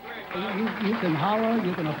You can holler,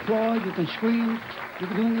 you can applaud, you can scream, you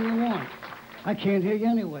can do anything you want. I can't hear you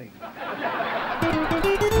anyway.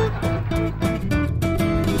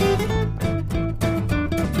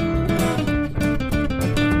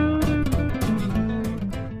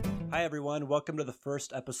 Hi, everyone. Welcome to the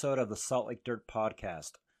first episode of the Salt Lake Dirt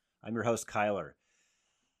Podcast. I'm your host, Kyler.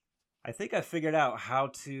 I think I figured out how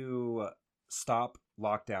to stop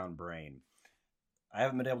lockdown brain. I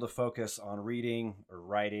haven't been able to focus on reading or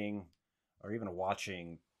writing or even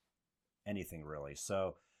watching anything really.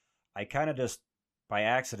 So I kind of just by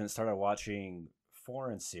accident started watching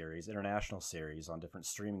foreign series, international series on different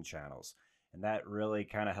streaming channels. And that really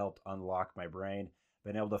kind of helped unlock my brain.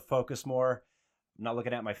 Been able to focus more. I'm not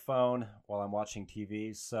looking at my phone while I'm watching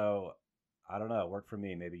TV. So I don't know, it worked for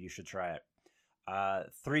me. Maybe you should try it.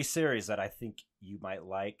 3 series that I think you might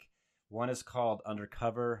like. One is called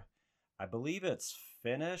Undercover. I believe it's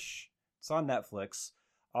Finnish. It's on Netflix.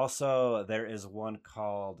 Also, there is one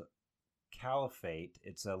called Caliphate.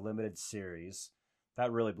 It's a limited series.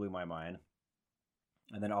 That really blew my mind.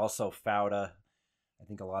 And then also Fauda. I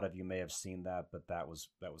think a lot of you may have seen that, but that was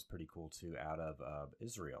pretty cool too, out of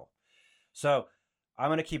Israel. So I'm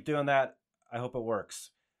going to keep doing that. I hope it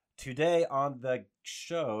works. Today on the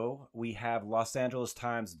show, we have Los Angeles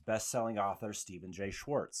Times bestselling author Stephen J.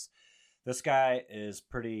 Schwartz. This guy is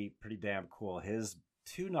pretty damn cool. His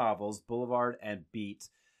 2 novels, Boulevard and Beat,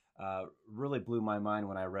 really blew my mind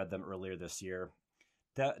when I read them earlier this year.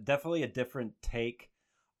 Definitely a different take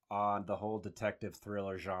on the whole detective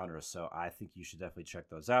thriller genre, so I think you should definitely check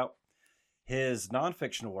those out. His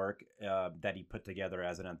nonfiction work that he put together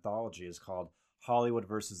as an anthology is called Hollywood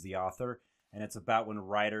versus the Author, and it's about when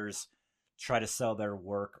writers try to sell their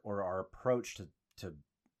work or are approached to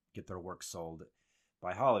get their work sold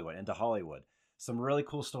by Hollywood, into Hollywood. Some really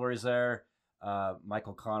cool stories there.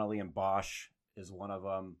 Michael Connelly and Bosch is one of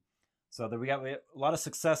them. So we got a lot of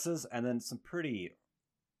successes and then some pretty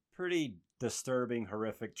disturbing,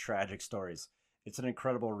 horrific, tragic stories. It's an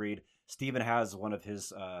incredible read. Stephen has one of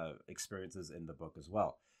his experiences in the book as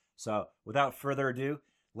well. So without further ado,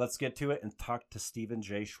 let's get to it and talk to Stephen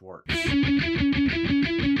J. Schwartz.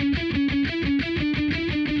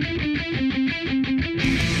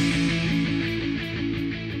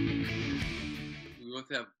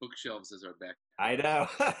 Have bookshelves as our back. I know.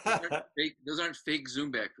 Those aren't fake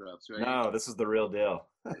Zoom backdrops, right? No, this is the real deal.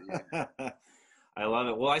 Yeah. I love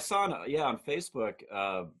it. Well, I saw on Facebook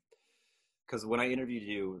because when I interviewed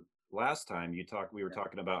you last time, we were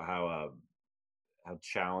talking about how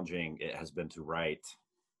challenging it has been to write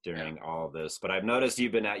during all of this. But I've noticed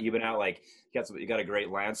you've been out like you got a great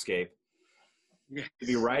landscape to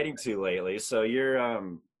be writing to lately. So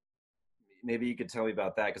you're maybe you could tell me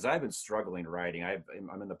about that because I've been struggling writing. I'm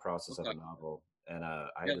in the process of a novel, and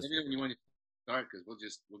maybe when you want to start, because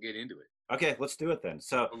we'll get into it. Okay, let's do it then.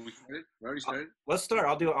 So we already started. Let's start.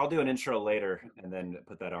 I'll do an intro later and then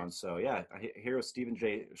put that on. So yeah, here is Stephen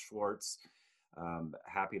J. Schwartz.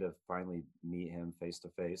 Happy to finally meet him face to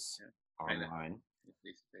face online.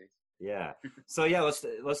 Face to face. Yeah. So yeah,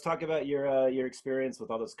 let's talk about your experience with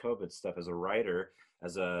all this COVID stuff as a writer,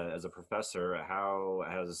 as a professor. How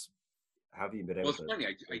have you been able to? Well, it's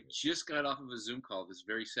funny. I just got off of a Zoom call this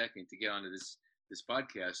very second to get onto this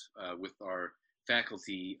podcast with our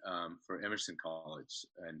faculty for Emerson College,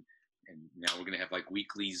 and now we're going to have like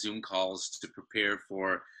weekly Zoom calls to prepare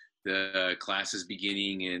for the classes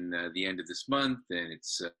beginning in the end of this month. And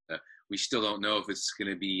it's we still don't know if it's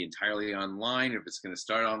going to be entirely online or if it's going to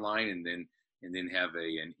start online and then have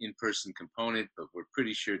an in-person component. But we're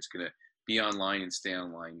pretty sure it's going to be online and stay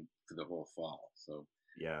online for the whole fall. So.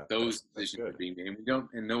 Yeah, those decisions are being made.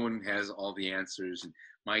 And no one has all the answers. And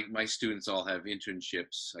my students all have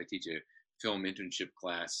internships. I teach a film internship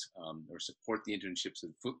class or support the internships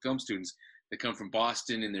of film students that come from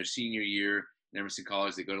Boston in their senior year in Emerson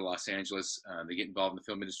College. They go to Los Angeles. They get involved in the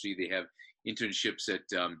film industry. They have internships at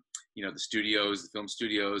the studios, the film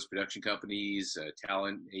studios, production companies,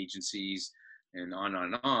 talent agencies, and on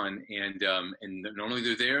and on. And normally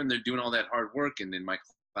they're there and they're doing all that hard work. And then my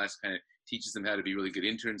class kind of teaches them how to be really good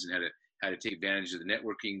interns and how to take advantage of the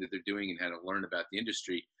networking that they're doing and how to learn about the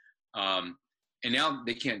industry. And now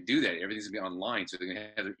they can't do that. Everything's gonna be online. So they're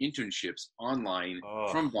gonna have their internships online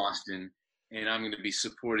from Boston, and I'm gonna be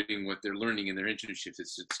supporting what they're learning in their internships.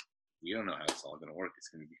 We don't know how it's all gonna work. It's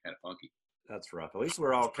gonna be kind of funky. That's rough. At least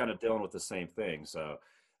we're all kind of dealing with the same thing. So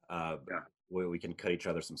we can cut each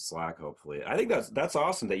other some slack, hopefully. I think that's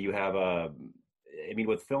awesome that you have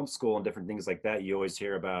with film school and different things like that, you always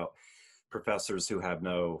hear about professors who have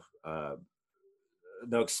no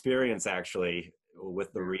experience actually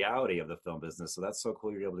with the reality of the film business. So that's so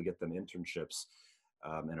cool you're able to get them internships.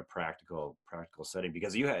 in a practical setting.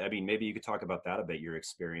 Because you had, I mean, maybe you could talk about that a bit, your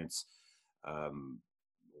experience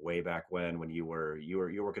way back when you were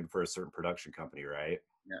working for a certain production company, right?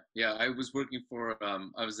 Yeah. I was working for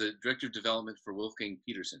I was the director of development for Wolfgang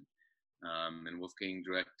Petersen, and Wolfgang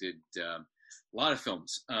directed a lot of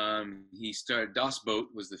films. He started Das Boot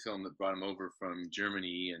was the film that brought him over from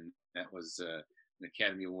Germany, and that was an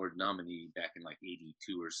Academy Award nominee back in like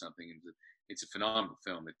 '82 or something. It's a phenomenal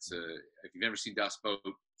film. It's if you've never seen Das Boot,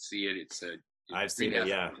 see it. I've seen it.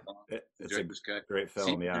 Yeah, it's a cut. great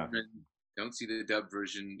film. Yeah. Don't see the dub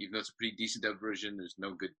version, even though it's a pretty decent dub version. There's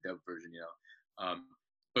no good dub version,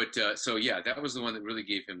 so yeah, that was the one that really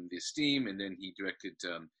gave him the esteem. And then he directed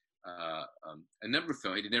a number of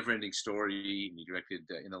films. He did Never Ending Story, and he directed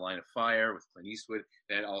In the Line of Fire with Clint Eastwood.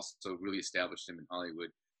 That also really established him in Hollywood.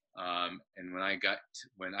 And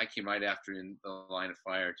when I came right after In the Line of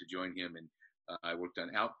Fire to join him, and I worked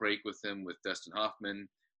on Outbreak with him with Dustin Hoffman,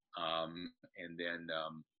 and then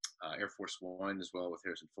Air Force One as well with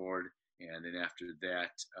Harrison Ford. And then after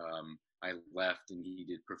that, I left, and he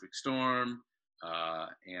did Perfect Storm,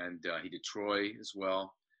 and he did Troy as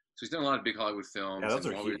well. So he's done a lot of big Hollywood films. Yeah, those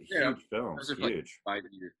are huge films. Huge. Like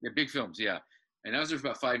 5 years. Yeah, big films. Yeah, and I was there for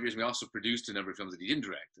about 5 years. We also produced a number of films that he didn't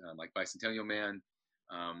direct, like Bicentennial Man,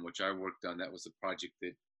 which I worked on. That was a project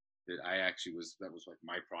that I actually that was like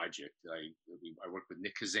my project. I worked with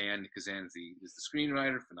Nick Kazan. Nick Kazan is the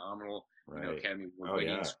screenwriter, phenomenal, right. Academy Award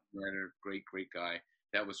winning screenwriter, great guy.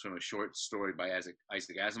 That was from a short story by Isaac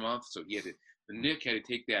Asimov. So Nick had to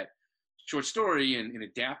take that short story and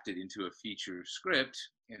adapt it into a feature script,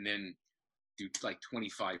 and then do like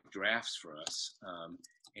 25 drafts for us.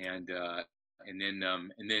 And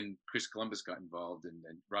then Chris Columbus got involved, and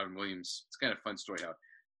Robin Williams. It's kind of a fun story how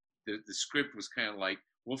the script was kind of like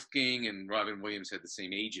Wolfgang and Robin Williams had the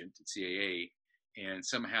same agent at CAA, and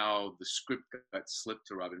somehow the script got slipped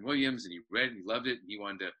to Robin Williams, and he read it, and he loved it, and he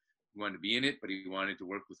wanted to be in it, but he wanted to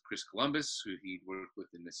work with Chris Columbus, who he'd worked with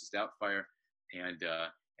in Mrs. Doubtfire, and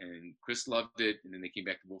Chris loved it. And then they came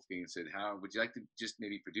back to Wolfgang and said, "How would you like to just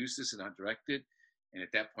maybe produce this and not direct it?" And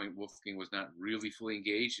at that point, Wolfgang was not really fully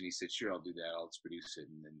engaged, and he said, "Sure, I'll do that. I'll just produce it."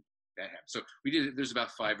 And then that happened. So we did. There's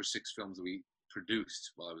about 5 or 6 films that we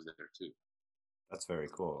produced while I was there too. That's very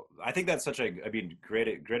cool. I think that's such great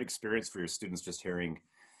experience for your students, just hearing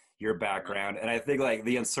your background. And I think like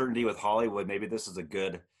the uncertainty with Hollywood, maybe this is a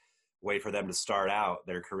good way for them to start out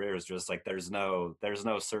their careers. Just like there's no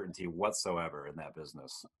certainty whatsoever in that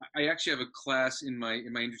business. I actually have a class in my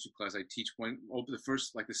internship class. I teach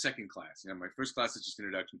the second class. My first class is just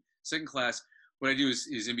introduction. Second class, what I do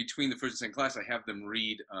is in between the first and second class, I have them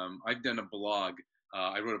read. I've done a blog.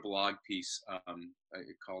 I wrote a blog piece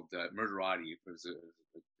called Murderati. It was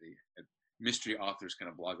a mystery authors kind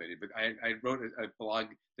of blog that I did. But I wrote a blog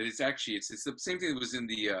that it's the same thing that was in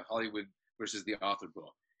the Hollywood versus the author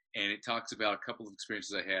book. And it talks about a couple of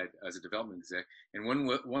experiences I had as a development exec. And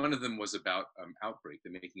one of them was about Outbreak, the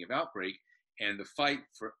making of Outbreak, and the fight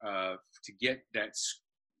to get that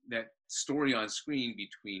story on screen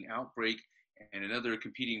between Outbreak and another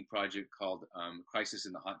competing project called Crisis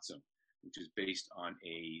in the Hot Zone, which is based on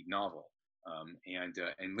a novel. And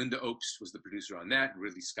Linda Obst was the producer on that.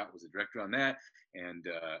 Ridley Scott was the director on that. And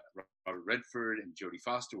Robert Redford and Jodie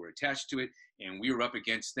Foster were attached to it. And we were up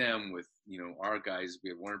against them with, our guys. We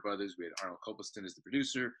had Warner Brothers. We had Arnold Copleston as the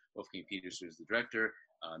producer, Wolfgang Petersen as the director,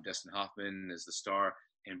 Dustin Hoffman as the star.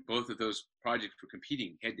 And both of those projects were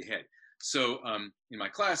competing head to head. So in my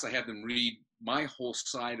class, I had them read my whole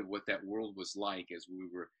side of what that world was like as we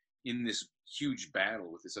were in this huge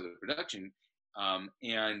battle with this other production.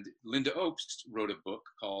 And Linda Obst wrote a book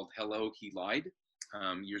called Hello, He Lied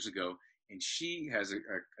years ago. And she has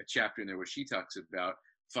a chapter in there where she talks about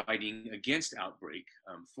fighting against Outbreak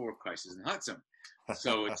for Crisis in the Hot Zone.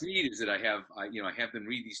 So what's neat is that I have them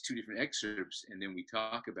read these 2 different excerpts, and then we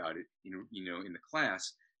talk about it, in the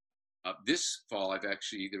class. This fall, there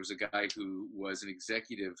was a guy who was an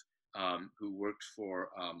executive who worked for,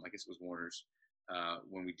 I guess it was Warner's,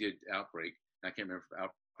 when we did Outbreak. I can't remember if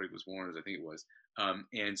Outbreak was Warner's, I think it was.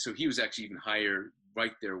 And so he was actually even hired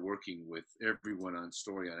right there working with everyone on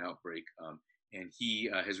story on Outbreak. And he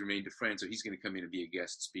has remained a friend, so he's going to come in and be a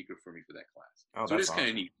guest speaker for me for that class. Oh, so it's kind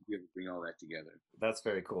of neat to be able to bring all that together. That's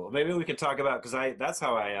very cool. Maybe we could talk about, because that's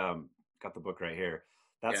how I got the book right here.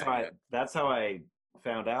 That's how I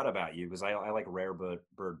found out about you, because I like rare bird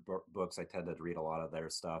books. I tend to read a lot of their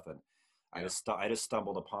stuff, and I just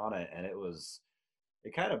stumbled upon it, and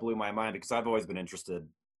it kind of blew my mind, because I've always been interested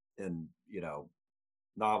in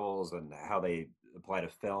novels and how they apply to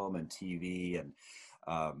film and TV, and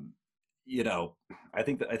you know, I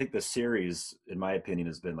think the series, in my opinion,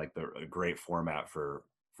 has been like a great format for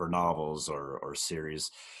novels or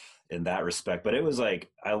series in that respect. But it was like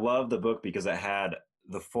I love the book because it had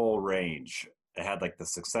the full range. It had like the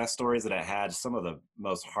success stories, and it had some of the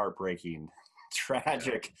most heartbreaking, Yeah.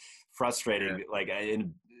 tragic, Yeah. frustrating. Like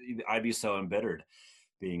I'd be so embittered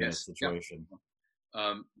being in a Yes. Yep. situation.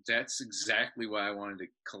 That's exactly why I wanted to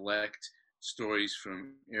collect stories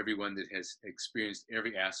from everyone that has experienced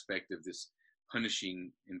every aspect of this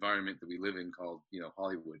punishing environment that we live in called,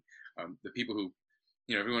 Hollywood. The people who,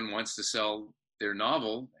 everyone wants to sell their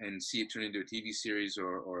novel and see it turn into a TV series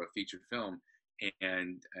or a feature film,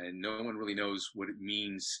 and no one really knows what it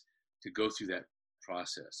means to go through that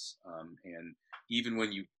process. And even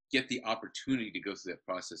when you get the opportunity to go through that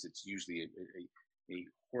process, it's usually a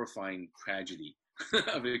horrifying tragedy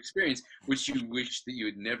of an experience which you wish that you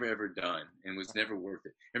had never ever done and was never worth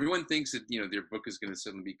it. Everyone thinks that their book is going to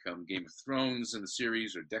suddenly become Game of Thrones in the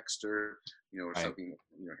series, or Dexter, or Right. something,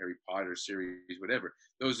 Harry Potter series, whatever.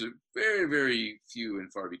 Those are very, very few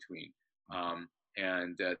and far between,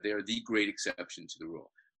 and they are the great exception to the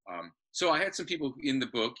rule. So I had some people in the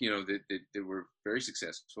book, that were very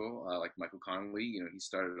successful, like Michael Connelly. He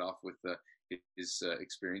started off with his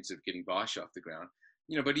experience of getting Bosch off the ground.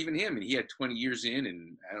 But even him, and he had 20 years in,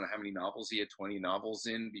 and I don't know how many novels he had, 20 novels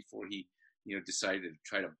in before he, decided to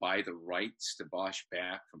try to buy the rights to Bosch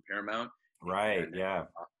back from Paramount. Right. And Yeah.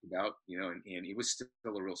 talked about, and it was still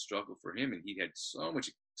a real struggle for him, and he had so much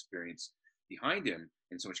experience behind him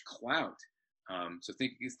and so much clout. So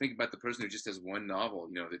think about the person who just has one novel,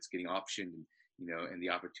 that's getting optioned, and and the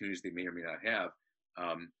opportunities they may or may not have.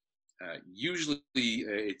 Usually,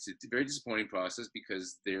 it's a very disappointing process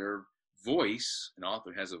because their voice, an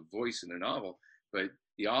author has a voice in their novel, but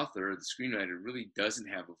the author, the screenwriter, really doesn't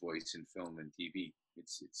have a voice in film and TV.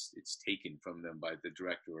 It's taken from them by the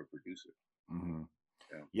director or producer. Hmm.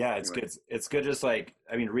 So Yeah, it's anyway, good. It's good. Just like,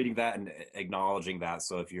 I mean, reading that and acknowledging that.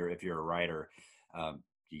 So if you're a writer,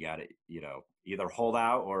 you got to, either hold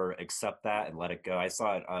out or accept that and let it go. I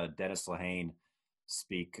saw Dennis Lehane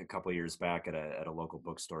speak a couple of years back at a local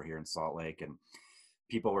bookstore here in Salt Lake, and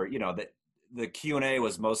people were, the Q&A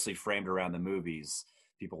was mostly framed around the movies.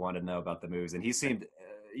 People wanted to know about the movies, and he seemed,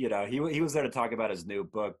 he was there to talk about his new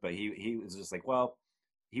book, but he was just like, well,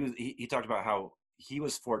 he talked about how he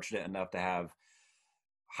was fortunate enough to have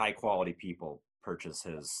high quality people purchase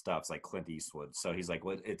his stuff, like Clint Eastwood. So he's like,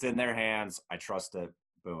 well, it's in their hands. I trust it.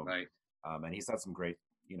 Boom. right? And he's had some great,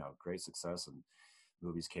 great success, and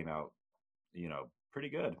movies came out, pretty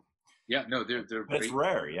good. Yeah, no, they're But it's great.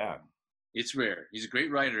 rare. Yeah. It's rare. He's a great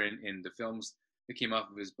writer, and the films that came off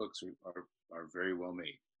of his books are very well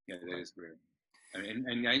made. Yeah, that Right. is great. I mean,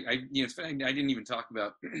 and it's funny, I didn't even talk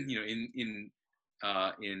about, in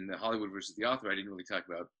Hollywood versus the Author, I didn't really talk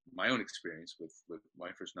about my own experience with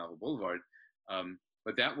my first novel, Boulevard.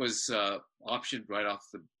 But that was optioned right off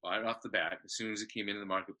the bat. As soon as it came into the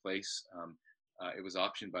marketplace, it was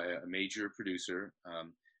optioned by a major producer, a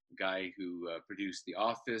guy who produced The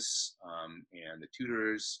Office, and The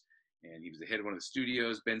Tudors, and he was the head of one of the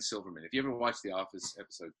studios, Ben Silverman. If you ever watch The Office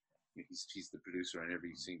episode, he's the producer on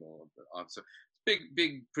every single of the Office. So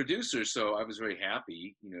big producer. So I was very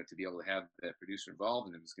happy, to be able to have that producer involved,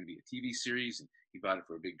 and it was going to be a TV series, and he bought it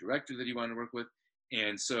for a big director that he wanted to work with.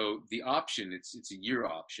 And so the option, it's a year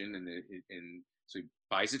option, and so he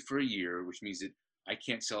buys it for a year, which means that I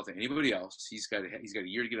can't sell it to anybody else. He's got a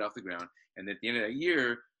year to get it off the ground, and at the end of that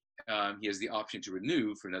year, he has the option to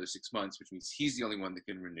renew for another 6 months, which means he's the only one that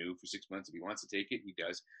can renew for 6 months. If he wants to take it, he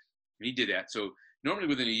does, and he did that. So normally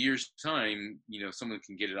within a year's time, someone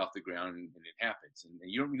can get it off the ground, and it happens. And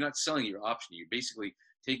you're not selling your option. You're basically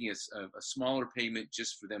taking a smaller payment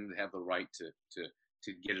just for them to have the right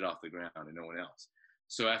to get it off the ground and no one else.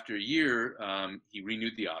 So after a year, he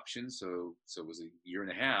renewed the option. So it was a year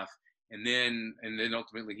and a half, and then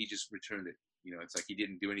ultimately he just returned it. It's like he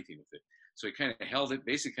didn't do anything with it. So he kind of held it,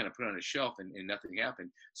 basically kind of put it on a shelf, and nothing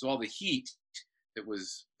happened. So all the heat that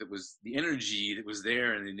was the energy that was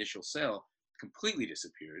there in the initial sale completely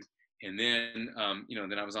disappeared. And then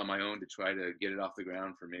then I was on my own to try to get it off the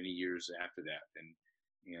ground for many years after that.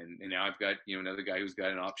 And now I've got another guy who's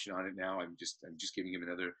got an option on it now. I'm just giving him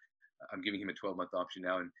I'm giving him a 12-month option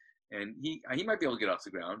now, and he might be able to get off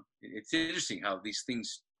the ground. It's interesting how these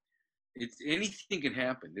things, anything can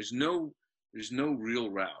happen. There's no real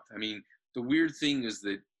route. I mean, the weird thing is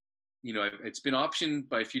that it's been optioned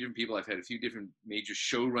by a few different people. I've had a few different major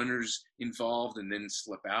showrunners involved, and then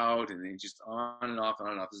slip out, and then just on and off and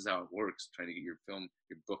on and off. This is how it works, trying to get your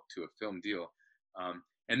book to a film deal.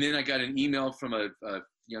 And then I got an email from a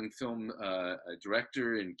young film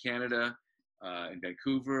director in Canada, in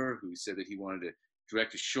Vancouver who said that he wanted to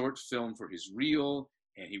direct a short film for his reel,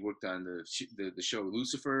 and he worked on the show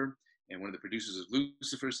Lucifer. And one of the producers of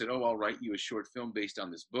Lucifer said, "Oh, I'll write you a short film based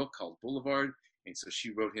on this book called Boulevard." And so she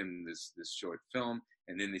wrote him this short film.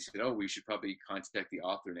 And then they said, "Oh, we should probably contact the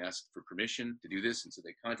author and ask for permission to do this." And so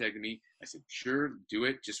they contacted me. I said, "Sure, do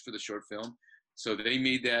it, just for the short film." So they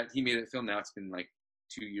made that. He made that film. Now it's been like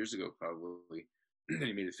 2 years ago, probably. Then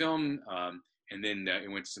he made the film, and then it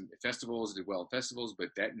went to some festivals. It did well in festivals, but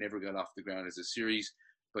that never got off the ground as a series.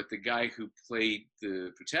 But the guy who played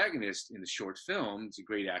the protagonist in the short film is a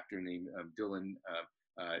great actor named Dylan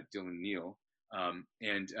Neal,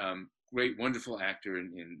 and great, wonderful actor,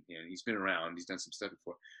 and he's been around. He's done some stuff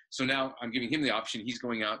before. So now I'm giving him the option. He's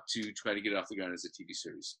going out to try to get it off the ground as a TV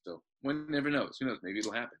series. So one never knows. Who knows? Maybe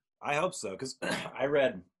it'll happen. I hope so, because I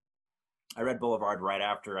read Boulevard right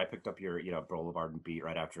after I picked up your Boulevard and Beat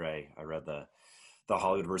right after I read the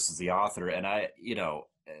Hollywood versus the Author, and I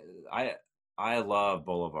love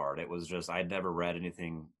Boulevard. It was just I'd never read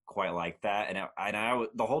anything quite like that, and I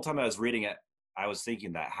the whole time I was reading it, I was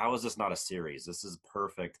thinking that how is this not a series? This is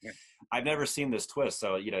perfect. Yeah. I've never seen this twist.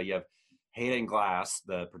 So you have Hayden Glass,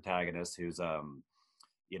 the protagonist, who's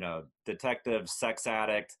detective, sex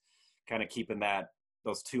addict, kind of keeping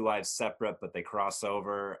those two lives separate, but they cross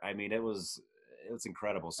over. I mean, it was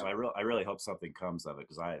incredible. So I really hope something comes of it,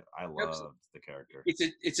 because I loved the character.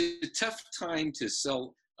 It's a tough time to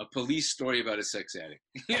sell a police story about a sex addict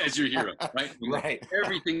as your hero, right? Right.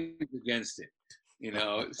 Everything is against it,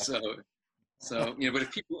 So, but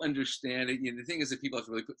if people understand it, the thing is that people have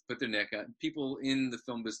to really put their neck out. People in the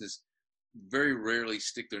film business very rarely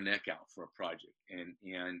stick their neck out for a project. And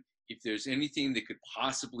if there's anything that could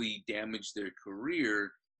possibly damage their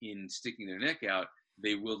career in sticking their neck out,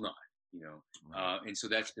 they will not, And so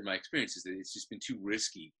that's been my experience, is that it's just been too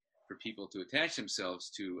risky for people to attach themselves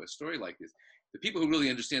to a story like this. The people who really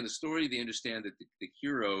understand the story, they understand that the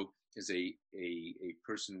hero is a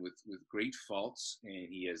person with great faults, and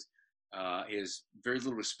he has very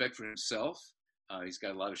little respect for himself. He's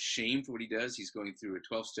got a lot of shame for what he does. He's going through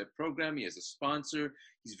a 12-step program. He has a sponsor.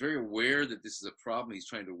 He's very aware that this is a problem he's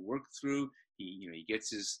trying to work through. He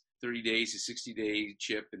gets his 30 days, his 60-day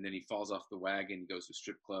chip, and then he falls off the wagon. He goes to a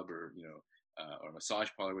strip club or a massage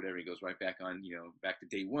parlor, or whatever. He goes right back on, back to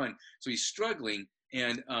day one. So he's struggling,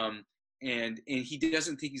 and he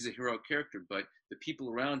doesn't think he's a heroic character, but the people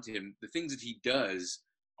around him, the things that he does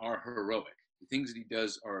are heroic. The things that he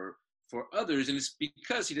does are for others, and it's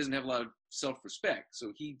because he doesn't have a lot of self-respect.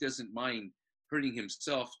 So he doesn't mind hurting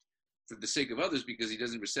himself for the sake of others because he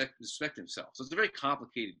doesn't respect himself. So it's a very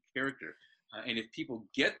complicated character. And if people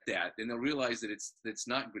get that, then they'll realize that it's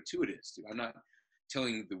not gratuitous. I'm not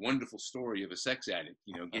telling the wonderful story of a sex addict,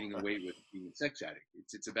 getting away with being a sex addict.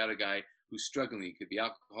 It's about a guy who's struggling. It could be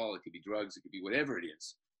alcohol, it could be drugs, it could be whatever it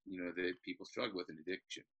is, that people struggle with in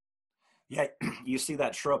addiction. Yeah, you see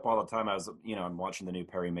that trope all the time. I'm watching the new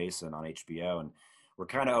Perry Mason on HBO, and we're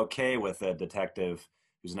kind of okay with a detective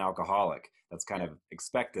who's an alcoholic. That's kind of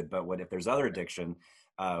expected. But if there's other addiction,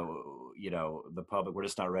 the public, we're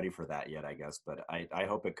just not ready for that yet, I guess. But I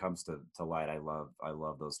hope it comes to light. I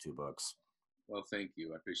love those two books. Well, thank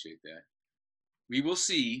you. I appreciate that. We will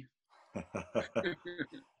see.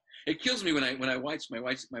 It kills me when I watch my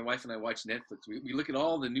wife and I watch Netflix. We look at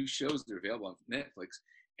all the new shows that are available on Netflix.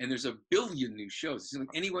 And there's a billion new shows. It's like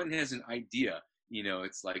anyone has an idea,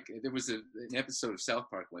 it's like there was an episode of South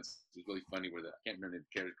Park once. It was really funny where I can't remember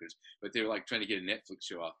the characters, but they were like trying to get a Netflix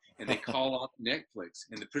show off, and they call up Netflix,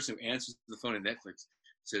 and the person who answers the phone at Netflix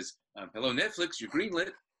says, "Hello, Netflix, you're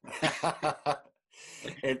greenlit."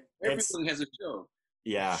 Everyone has a show.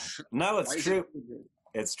 Yeah, no, it's true.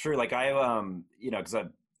 It's true. Like because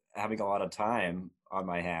I'm having a lot of time on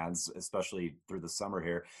my hands, especially through the summer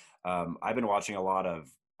here. I've been watching a lot of.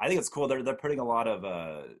 I think it's cool. They're putting a lot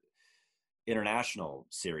of international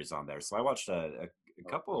series on there. So I watched a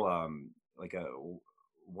couple,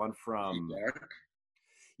 one from.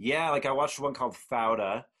 Yeah, like I watched one called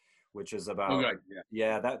Fauda, which is about.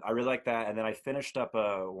 That I really like that. And then I finished up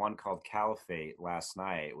one called Caliphate last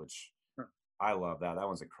night, which I love that. That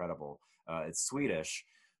one's incredible. It's Swedish,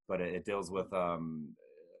 but it deals with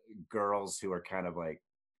girls who are kind of like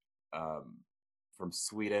from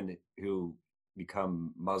Sweden who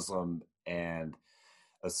become Muslim and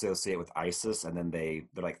associate with ISIS, and then they're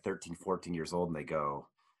like 13, 14 years old, and they go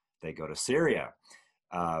to Syria.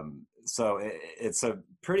 So it's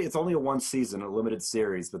only a one season, a limited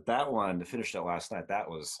series, but that one, I finished it last night. That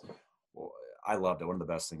was, I loved it. One of the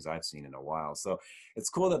best things I've seen in a while. So it's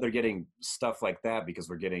cool that they're getting stuff like that because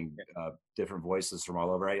we're getting different voices from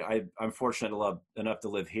all over. I'm fortunate enough to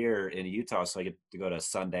live here in Utah, so I get to go to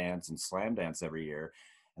Sundance and Slam Dance every year,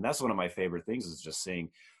 and that's one of my favorite things is just seeing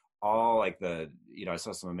all like I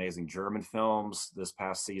saw some amazing German films this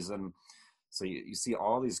past season. So you see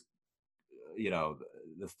all these,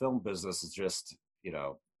 the film business is just,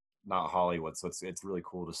 not Hollywood. So it's really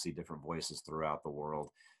cool to see different voices throughout the world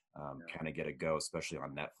kind of get a go, especially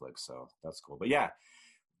on Netflix. So that's cool. But yeah,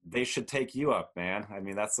 they should take you up, man. I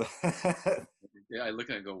mean, that's yeah. I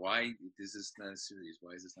look at it and go, why is this not a series?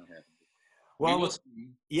 Why is this not happening? Well,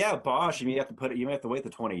 yeah, Bosch. I mean, you may have to wait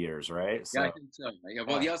the 20 years, right? So, yeah, I think so. Yeah,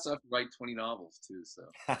 well, you also have to write 20 novels too, so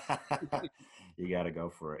you got to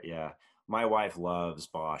go for it. Yeah, my wife loves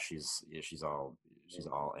Bosch. She's all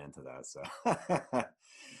into that. So,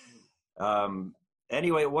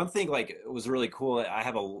 anyway, one thing like it was really cool. I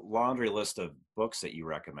have a laundry list of books that you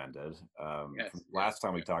recommended last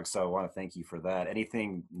time we talked. So I want to thank you for that.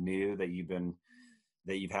 Anything new that you've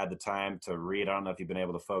had the time to read? I don't know if you've been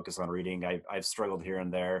able to focus on reading. I've struggled here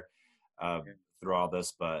and there through all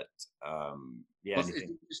this, but yeah. Well,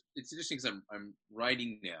 it's interesting because I'm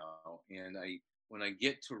writing now, and when I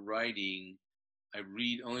get to writing, I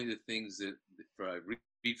read only the things that I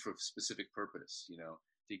read for a specific purpose,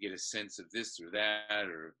 to get a sense of this or that,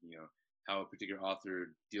 or how a particular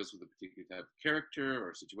author deals with a particular type of character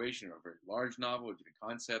or situation or a very large novel or different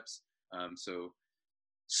concepts.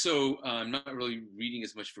 So I'm not really reading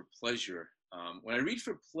as much for pleasure. When I read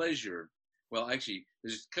for pleasure, well, actually,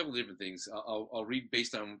 there's a couple of different things. I'll read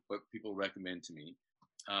based on what people recommend to me.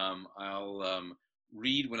 I'll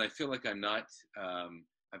read when I feel like I've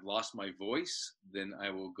lost my voice. Then I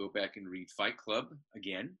will go back and read Fight Club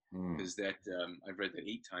again because I've read that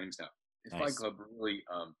 8 times now. And nice. Fight Club really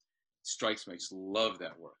strikes me. I just love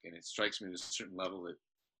that work, and it strikes me at a certain level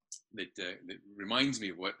that reminds me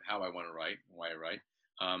of how I want to write and why I write.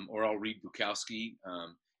 Or I'll read Bukowski,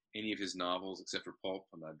 any of his novels except for Pulp.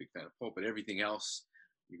 I'm not a big fan of Pulp, but everything else,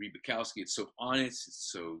 you read Bukowski, it's so honest,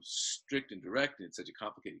 it's so strict and direct, and it's such a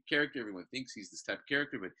complicated character. Everyone thinks he's this type of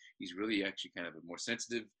character, but he's really actually kind of a more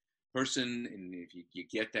sensitive person, and if you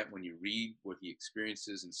get that when you read what he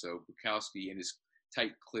experiences. And so Bukowski and his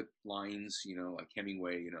tight clipped lines, like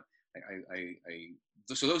Hemingway,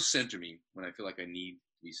 so those center me when I feel like I need to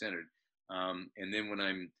be centered. And then when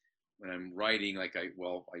I'm writing, I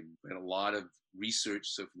read a lot of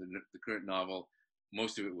research. So for the current novel,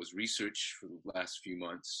 most of it was research for the last few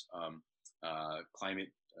months, climate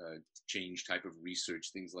change type of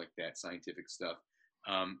research, things like that, scientific stuff.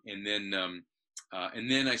 And then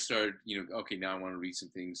I started, okay, now I want to read some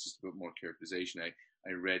things, just a bit more characterization. I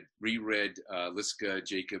reread Liska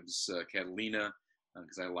Jacobs' Catalina,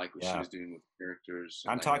 because I like what she was doing with characters.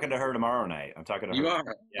 I'm talking to her tomorrow night. I'm talking to her. You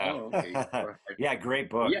are? Yeah. Oh, okay. Yeah, great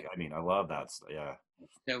book. Yeah. I mean, I love that. Yeah.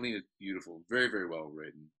 Catalina's beautiful. Very, very well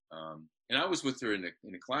written. And I was with her in a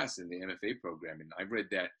class in the MFA program, and I read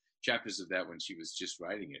chapters of that when she was just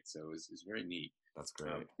writing it. So it's very neat. That's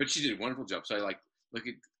great. But she did a wonderful job. So I look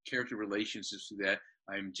at character relationships through that.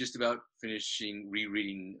 I'm just about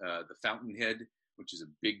rereading The Fountainhead, which is a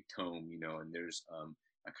big tome, and there's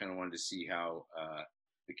I kind of wanted to see how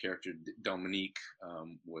the character Dominique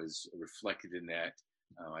was reflected in that.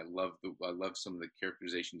 I love some of the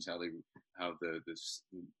characterizations, how the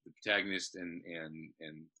protagonist and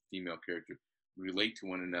female character relate to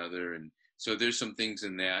one another, and so there's some things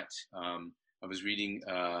in that. I was reading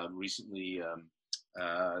recently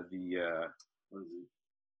the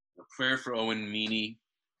Prayer for Owen Meany,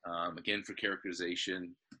 again for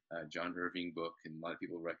characterization, John Irving book, and a lot of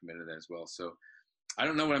people recommended that as well. So I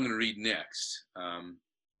don't know what I'm going to read next,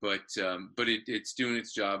 but it's doing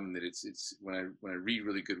its job, and that it's when I read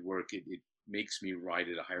really good work, it makes me write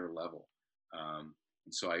at a higher level, and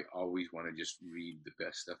so I always want to just read the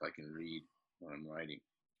best stuff I can read when I'm writing.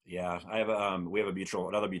 Yeah, I have we have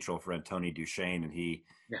another mutual friend, Tony Duchesne, and he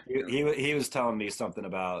was telling me something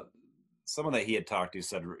about someone that he had talked to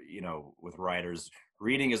said, with writers,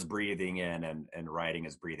 reading is breathing in and writing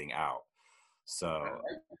is breathing out. So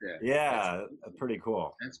yeah, that's pretty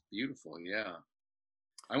cool. That's beautiful. Yeah.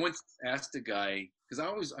 I once asked a guy, because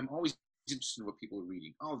I'm always interested in what people are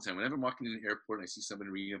reading all the time. Whenever I'm walking in an airport and I see somebody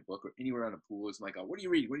reading a book, or anywhere on a pool, it's like, oh, what are you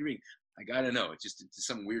reading? What are you reading? I got to know. It's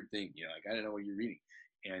some weird thing. I got to know what you're reading.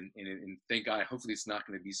 And thank God, hopefully it's not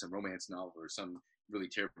going to be some romance novel or some really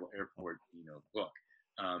terrible airport, book.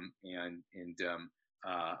 I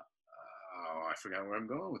forgot where I'm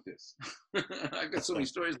going with this. I've got so many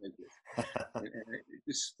stories like this, and it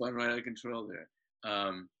just spun right out of control there.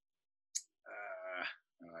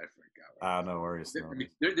 I forgot No worries. No I mean,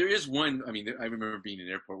 worries. there is one. I mean, I remember being in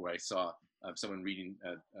an airport where I saw someone reading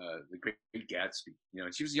The Great Gatsby.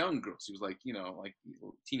 And she was a young girl. She was like, like a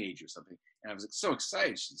teenager or something. And I was like, so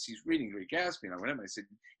excited. She's reading Great Gatsby. And I went up and I said,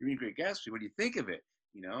 "You're reading Great Gatsby. What do you think of it?"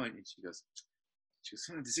 And she goes,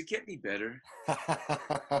 "Does it get any better?" And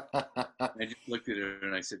I just looked at her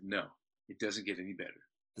and I said, "No, it doesn't get any better."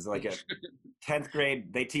 It's like a 10th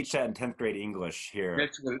grade. They teach that in 10th grade English here.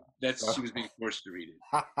 She was being forced to read it.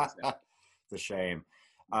 It's a shame.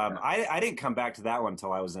 I didn't come back to that one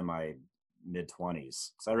until I was in my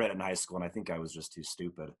mid-20s. So I read it in high school, and I think I was just too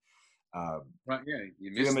stupid. Right,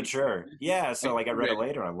 yeah. Too immature. Yeah, so I read it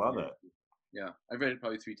later, and I love it. Yeah, I read it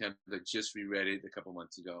probably 3 times. I just reread it a couple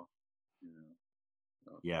months ago.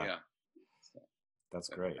 Yeah. So that's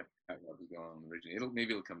great. I was going on originally.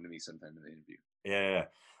 Maybe it'll come to me sometime in the interview. Yeah.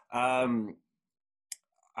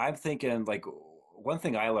 I'm thinking, like, one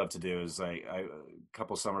thing I love to do is a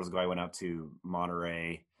couple summers ago I went out to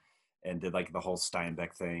Monterey and did like the whole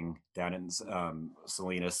Steinbeck thing down in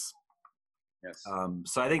Salinas. Yes.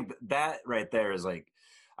 So I think that right there is like,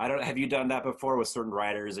 have you done that before with certain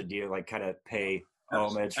writers, or do you like kind of pay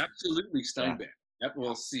homage? Absolutely, Steinbeck. Yeah.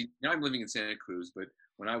 Well, see, now I'm living in Santa Cruz, but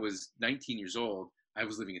when I was 19 years old, I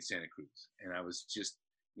was living in Santa Cruz, and I was just,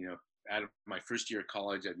 out of my first year of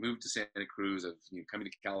college, I moved to Santa Cruz. I was, coming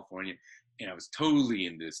to California, and I was totally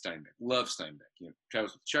into Steinbeck. Loved Steinbeck.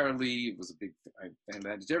 Travels with Charlie. It was a big. I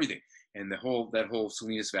managed everything, and that whole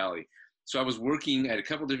Salinas Valley. So I was working at a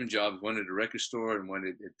couple different jobs. One at a record store, and one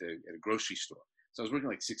at a grocery store. So I was working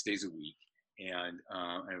like 6 days a week, and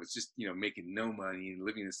I was just making no money and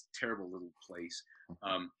living in this terrible little place.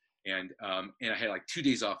 And I had like 2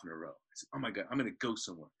 days off in a row. I said, "Oh my God, I'm going to go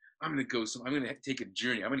somewhere. I'm going to take a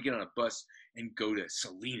journey. I'm going to get on a bus and go to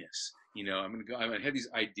Salinas. I'm going to go. I had these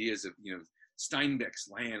ideas of, Steinbeck's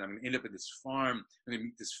land. I'm going to end up at this farm. I'm going to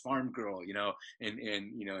meet this farm girl, and I'm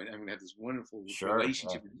going to have this wonderful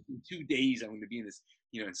relationship. In 2 days, I'm going to be in this,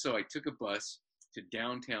 and so I took a bus to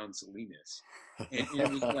downtown Salinas, and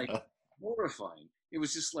it was like horrifying. It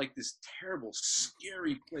was just like this terrible,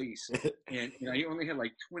 scary place. And I only had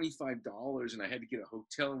like $25, and I had to get a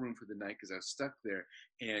hotel room for the night because I was stuck there.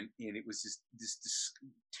 And it was just this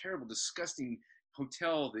terrible, disgusting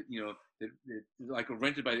hotel that that like a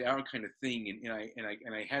rented by the hour kind of thing. And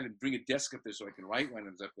I had to bring a desk up there so I could write when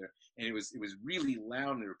I was up there. And it was really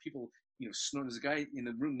loud, and there were people snoring. There's a guy in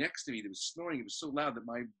the room next to me that was snoring. It was so loud that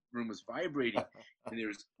my room was vibrating, and there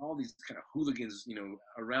was all these kind of hooligans,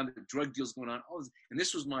 around the drug deals going on. All this, and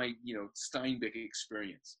this was my, Steinbeck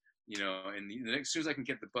experience, And as soon as I can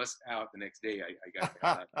get the bus out the next day, I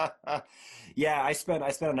got out. Yeah, I spent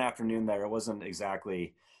an afternoon there. It wasn't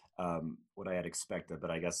exactly what I had expected,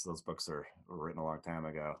 but I guess those books were written a long time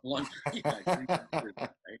ago.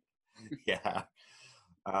 Yeah.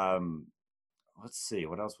 Let's see.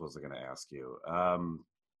 What else was I going to ask you?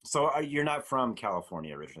 So you're not from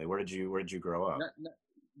California originally. Where did you grow up?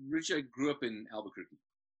 Rich, I grew up in Albuquerque.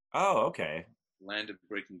 Oh, okay. Land of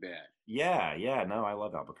Breaking Bad. Yeah. No, I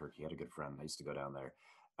love Albuquerque. I had a good friend. I used to go down there.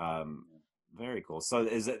 Very cool. So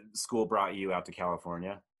is it school brought you out to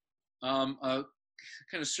California?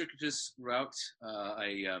 Kind of circuitous route.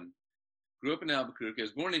 I grew up in Albuquerque. I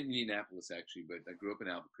was born in Indianapolis, actually, but I grew up in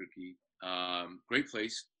Albuquerque. Great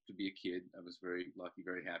place to be a kid. I was very lucky,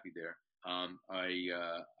 very happy there.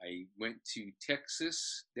 I went to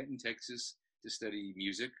Texas, Denton, Texas, to study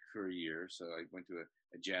music for a year. So I went to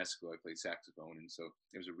a jazz school. I played saxophone, and so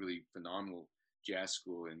it was a really phenomenal jazz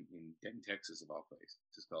school in Denton, Texas, of all places.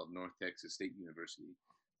 It's called North Texas State University.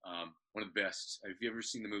 One of the best. Have you ever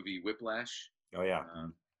seen the movie Whiplash? Oh yeah.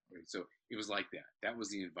 So it was like that. That was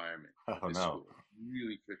the environment. Oh no. School.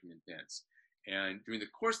 Really freaking intense. And during the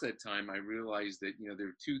course of that time, I realized that there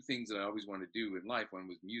were two things that I always wanted to do in life. One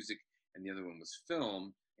was music, and the other one was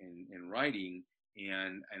film and writing.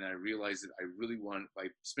 And I realized that I really wanted, by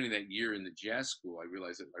spending that year in the jazz school, I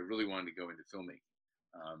realized that I really wanted to go into filmmaking.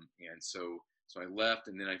 And so I left,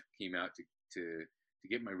 and then I came out to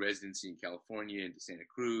get my residency in California and to Santa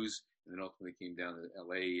Cruz, and then ultimately came down to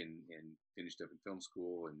LA and finished up in film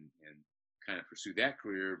school and kind of pursued that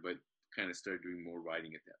career, but kind of started doing more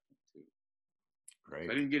writing at that point too. Great.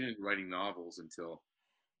 So I didn't get into writing novels until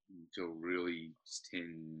really just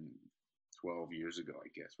 10, 12 years ago, I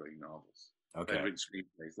guess, writing novels. Okay. I've written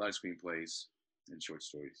screenplays, a lot of screenplays and short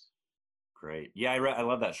stories. Great. Yeah, I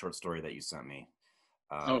love that short story that you sent me.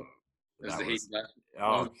 That's the hate.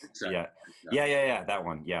 Oh, yeah. Yeah. That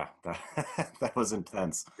one. Yeah, that was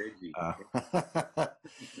intense.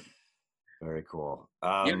 Very cool.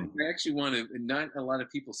 I actually want to. Not a lot of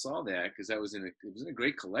people saw that because it was in a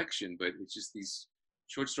great collection, but it's just these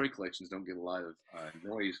short story collections don't get a lot of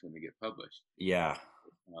noise when they get published. Yeah.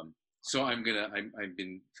 So I've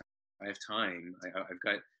have time.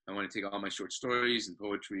 I want to take all my short stories and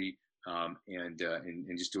poetry and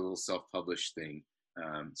just do a little self-published thing,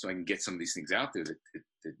 so I can get some of these things out there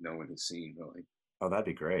that no one has seen really. Oh, that'd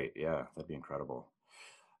be great. Yeah, that'd be incredible.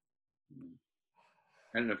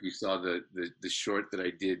 I don't know if you saw the short that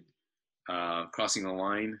I did, Crossing the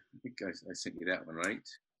Line. I think I sent you that one, right?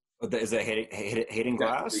 Is it Hating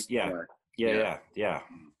Glass? Yeah.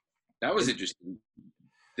 That was interesting.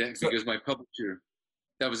 Because my publisher,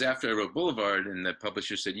 that was after I wrote Boulevard, and the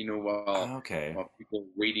publisher said, while people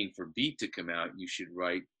are waiting for Beat to come out, you should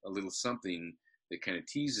write a little something that kind of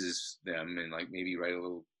teases them, and like maybe write a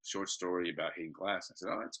little short story about Hating Glass. I said,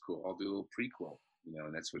 oh, that's cool. I'll do a little prequel,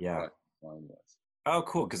 and that's what Crossing the Line was. Oh,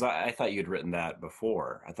 cool. Because I thought you'd written that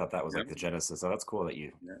before. I thought that was like the genesis. So that's cool that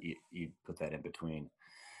you put that in between.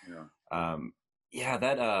 Yeah. I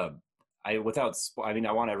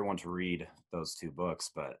want everyone to read those two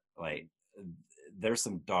books, but like there's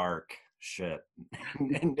some dark shit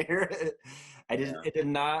in there. It did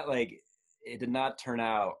not turn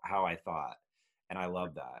out how I thought, and I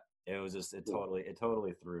love that. It was just it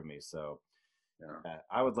totally threw me. So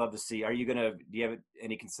I would love to see. Do you have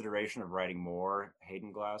any consideration of writing more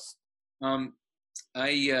Hating Glass?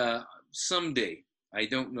 Someday. I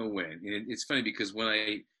don't know when. And it's funny because when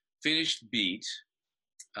I finished Beat,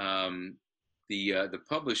 the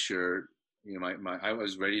publisher, I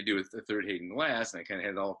was ready to do a third Hating Glass, and I kind of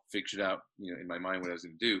had it all figured out, in my mind what I was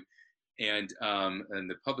going to do. And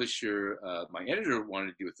the publisher, my editor wanted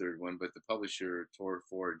to do a third one, but the publisher, Tor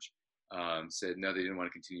Forge, said no, they didn't want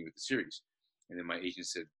to continue with the series. And then my agent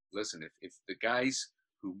said, listen, if the guys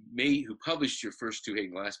who published your first two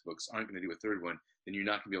Hating Glass books aren't going to do a third one, then you're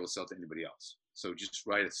not going to be able to sell to anybody else. So just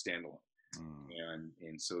write a standalone.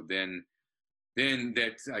 And so then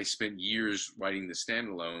that I spent years writing the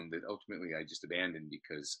standalone that ultimately I just abandoned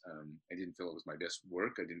because I didn't feel it was my best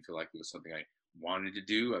work. I didn't feel like it was something I wanted to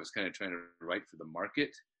do. I was kind of trying to write for the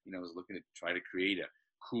market. I was looking to try to create a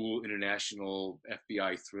cool international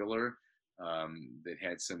FBI thriller that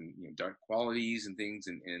had some dark qualities and things.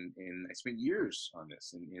 And I spent years on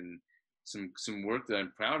this and some work that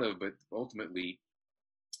I'm proud of, but ultimately,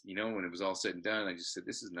 when it was all said and done, I just said,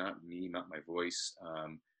 this is not me, not my voice.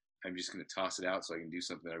 I'm just going to toss it out so I can do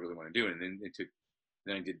something that I really want to do. And then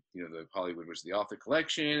I did, the Hollywood versus the Author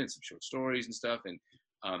collection and some short stories and stuff. And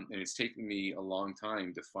it's taken me a long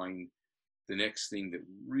time to find the next thing that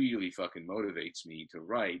really fucking motivates me to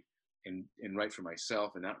write and write for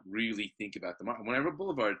myself and not really think about the market. When I wrote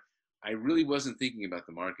Boulevard, I really wasn't thinking about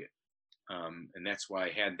the market. And that's why I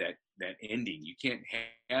had that ending. You can't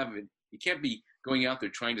have it. You can't be going out there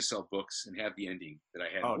trying to sell books and have the ending that I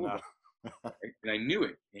had. Oh, no. And I knew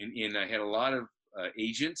it. And I had a lot of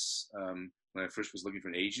agents when I first was looking for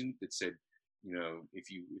an agent that said,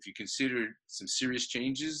 if you consider some serious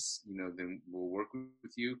changes, then we'll work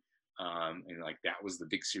with you. And like that was the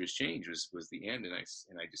big serious change was the end. And I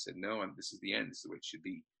just said, no, this is the end. This is the way it should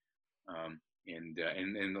be. And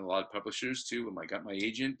a lot of publishers too. When I got my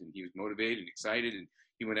agent and he was motivated and excited and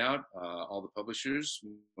he went out, most all the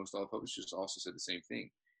publishers also said the same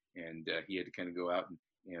thing. And he had to kind of go out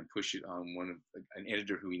and push it on an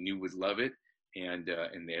editor who he knew would love it. And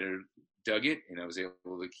the editor dug it, and I was able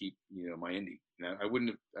to keep, my ending. And I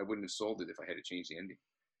wouldn't have sold it if I had to change the ending.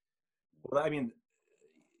 Well, I mean,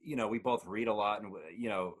 we both read a lot, and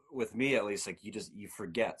with me at least, like you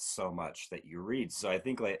forget so much that you read. So I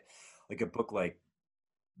think like a book like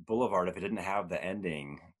Boulevard, if it didn't have the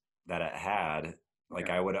ending that it had, like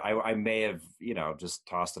I may have just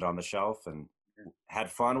tossed it on the shelf and had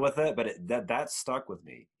fun with it, but that stuck with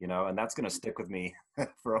me, and that's gonna stick with me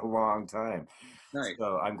for a long time. Nice.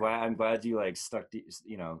 So I'm glad you like stuck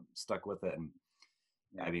with it. And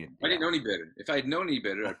I mean, I didn't know any better. If I had known any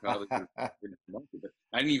better, I probably would have been it. But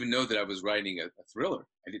I didn't even know that I was writing a thriller.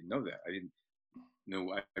 I didn't know that. I didn't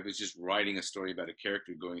know. I was just writing a story about a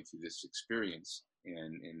character going through this experience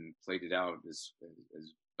and played it out as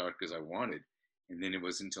dark as I wanted. And then it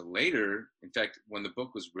was until later, in fact, when the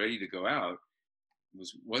book was ready to go out,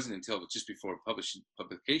 wasn't until just before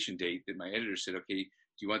publication date that my editor said, okay,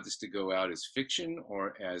 do you want this to go out as fiction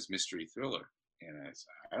or as mystery thriller? And I said,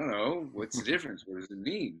 I don't know. What's the difference? What does it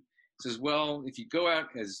mean? He says, well, if you go out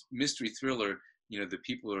as mystery thriller, the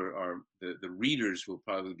people the readers will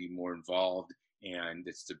probably be more involved, and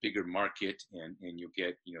it's the bigger market, and you'll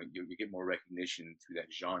get, you'll get more recognition through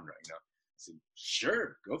that genre, I said,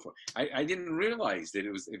 sure, go for it. I didn't realize that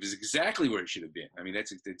it was exactly where it should have been. I mean,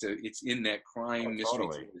 it's in that crime mystery.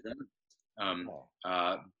 Totally.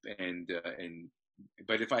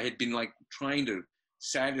 But if I had been like trying to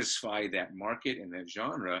satisfy that market and that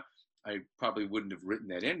genre, I probably wouldn't have written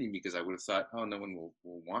that ending, because I would have thought, oh, no one will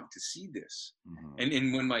want to see this. Mm-hmm.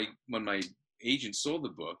 And when my agent sold the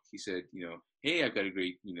book, he said, hey, I've got a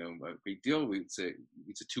great deal. It's a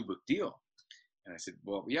 2-book deal. And I said,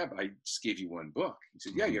 well, yeah, but I just gave you 1 book. He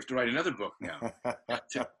said, yeah, you have to write another book now. I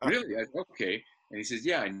said, really? I said, okay. And he says,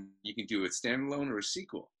 yeah, and you can do a standalone or a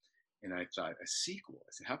sequel. And I thought, a sequel? I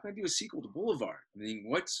said, how can I do a sequel to Boulevard? I mean,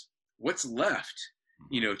 what's left,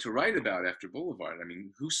 to write about after Boulevard? I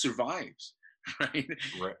mean, who survives, right?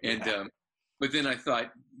 Right. And but then I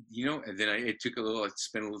thought, and then I spent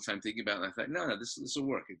a little time thinking about it, and I thought, no, this will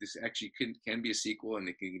work. This actually can be a sequel, and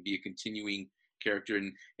it can be a continuing character.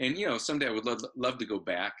 And someday I would love to go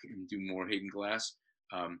back and do more Haden Glass.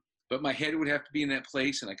 But my head would have to be in that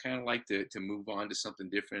place, and I kind of like to move on to something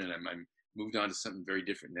different, and I'm moved on to something very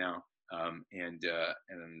different now. I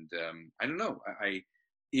don't know.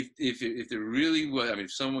 If there really was, I mean,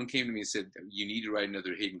 if someone came to me and said, you need to write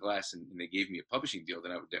another Haden Glass, and they gave me a publishing deal,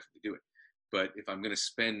 then I would definitely do it. But if I'm going to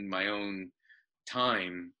spend my own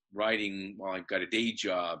time writing while I've got a day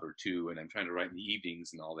job or 2, and I'm trying to write in the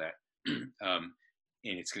evenings and all that, and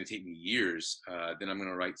it's going to take me years, then I'm going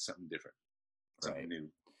to write something different, something new.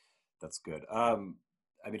 That's good. I mean,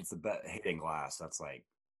 it's the Haden Glass. That's like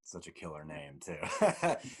such a killer name too.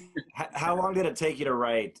 How long did it take you to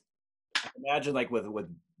write? I imagine like with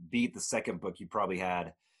Beat, the second book, you probably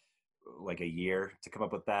had like a year to come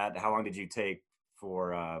up with that. How long did you take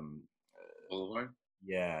for Boulevard?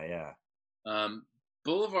 Yeah.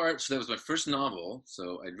 Boulevard, so that was my first novel.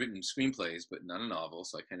 So I'd written screenplays, but not a novel.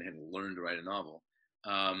 So I kind of had to learn to write a novel.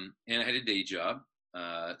 And I had a day job.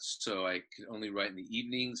 So I could only write in the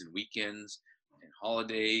evenings and weekends and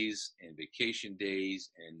holidays and vacation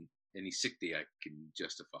days and any sick day I can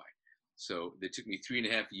justify. So it took me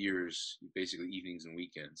 3.5 years, basically evenings and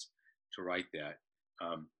weekends, to write that.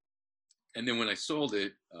 And then when I sold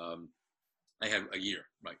it, I had a year,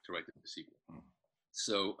 right, to write the sequel.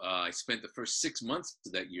 So I spent the first 6 months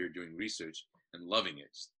of that year doing research and loving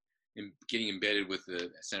it, and getting embedded with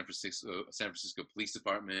the San Francisco Police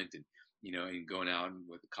Department, and going out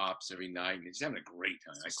with the cops every night, and just having a great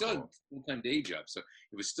time. I still had a full-time day job, so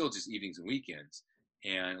it was still just evenings and weekends,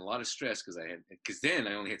 and a lot of stress because then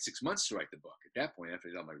I only had 6 months to write the book at that point after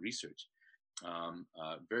I did all my research.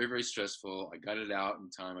 Very, very stressful. I got it out in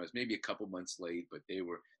time. I was maybe a couple months late, but the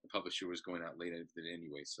publisher was going out late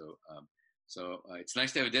anyway. So it's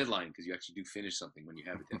nice to have a deadline, because you actually do finish something when you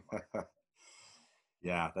have a deadline.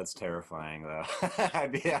 Yeah, that's terrifying though.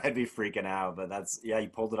 I'd be freaking out, but you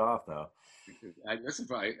pulled it off though.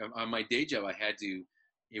 On my day job,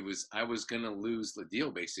 I was going to lose the deal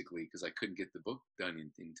basically, because I couldn't get the book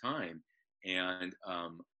done in time. And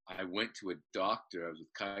I went to a doctor. I was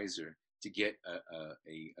with Kaiser to get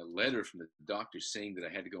a letter from the doctor saying that I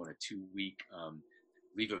had to go on a 2-week health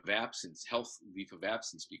leave of absence,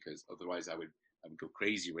 because otherwise I would go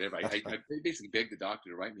crazy or whatever. I basically begged the doctor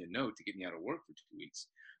to write me a note to get me out of work for 2 weeks.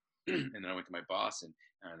 And then I went to my boss and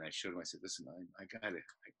I showed him, I said, listen, I can't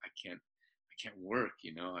work,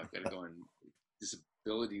 I've got to go on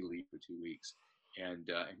disability leave for 2 weeks.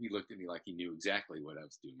 And he looked at me like he knew exactly what I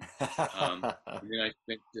was doing. And then I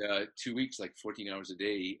spent 2 weeks, like 14 hours a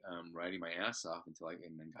day, writing my ass off and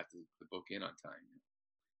then got the book in on time.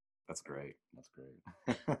 That's great.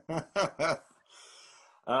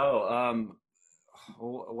 Oh,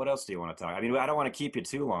 what else do you want to talk? I mean, I don't want to keep you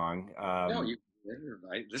too long. No,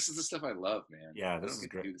 this is the stuff I love, man. Yeah, this is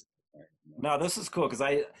great. No, this is cool, because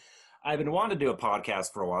I've been wanting to do a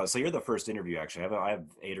podcast for a while. So you're the first interview, actually. I have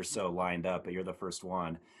 8 or so lined up, but you're the first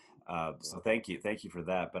one. So thank you for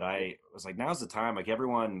that. But I was like, now's the time. Like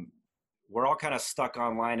we're all kind of stuck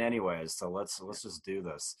online anyways. So let's just do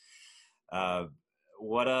this. How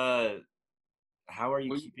are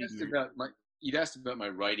you keeping? You'd asked about my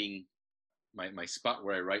writing, my spot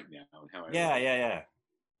where I write now, and how I write.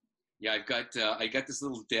 Yeah, I got this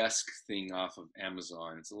little desk thing off of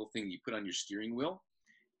Amazon. It's a little thing you put on your steering wheel,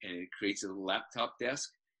 and it creates a little laptop desk.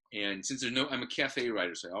 And since I'm a cafe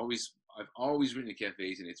writer, so I've always written in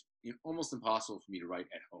cafes, and it's almost impossible for me to write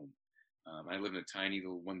at home. I live in a tiny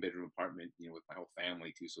little 1-bedroom apartment, with my whole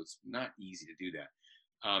family too, so it's not easy to do that.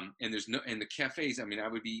 And the cafes, I mean,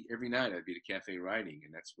 every night I'd be at a cafe writing,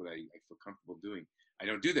 and that's what I feel comfortable doing. I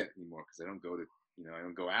don't do that anymore, because I don't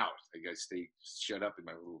go out. I got to stay shut up in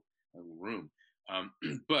my little room.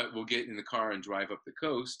 But we'll get in the car and drive up the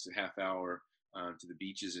coast a half hour to the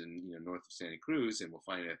beaches in north of Santa Cruz, and we'll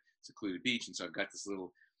find a secluded beach. And so I've got this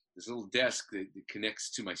little desk that connects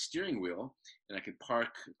to my steering wheel, and I can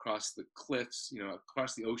park across the cliffs,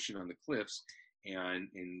 across the ocean on the cliffs,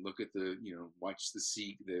 and look at the, watch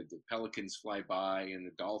the pelicans fly by, and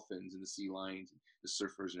the dolphins and the sea lions, and the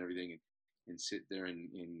surfers and everything, and sit there and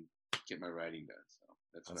get my writing done. So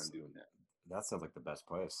that's what I'm doing now. That sounds like the best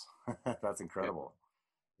place. That's incredible.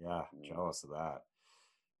 Yeah, jealous of that.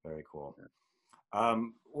 Very cool.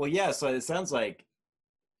 Well, yeah, so it sounds like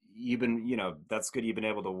you've been, that's good. You've been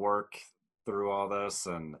able to work through all this,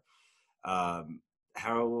 and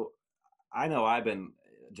how I know I've been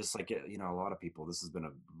just like, a lot of people, this has been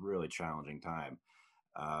a really challenging time.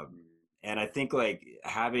 And I think like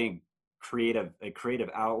having a creative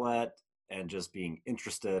outlet and just being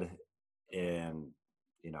interested in,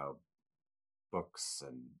 books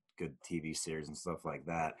and good TV series and stuff like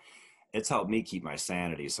that, it's helped me keep my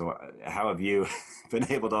sanity. So how have you been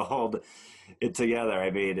able to hold it together?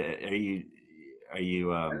 I mean, are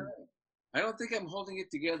you, I don't think I'm holding it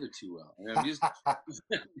together too well. I mean, I'm just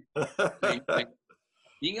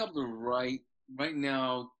being able to write right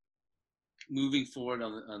now, moving forward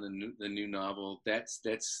on the new novel. That's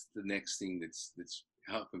the next thing that's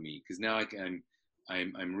helping me, because now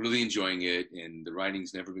I'm really enjoying it, and the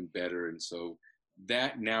writing's never been better, and so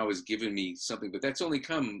that now has given me something. But that's only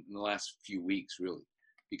come in the last few weeks, really,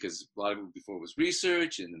 because a lot of it before was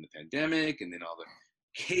research, and then the pandemic, and then all the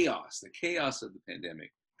chaos of the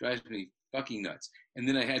pandemic drives me fucking nuts. And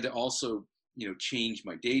then I had to also, change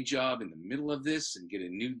my day job in the middle of this and get a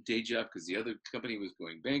new day job because the other company was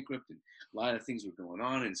going bankrupt and a lot of things were going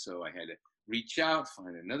on. And so I had to reach out,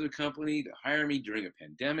 find another company to hire me during a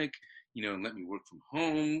pandemic, and let me work from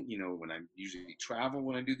home, when I usually travel,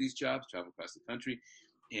 when I do these jobs, travel across the country,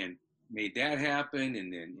 and made that happen.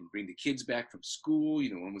 And bring the kids back from school.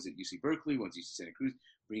 One was at UC Berkeley, one's UC Santa Cruz,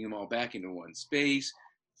 bring them all back into one space,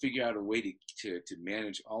 figure out a way to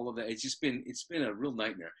manage all of that. It's been a real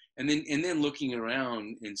nightmare. And then looking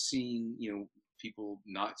around and seeing, people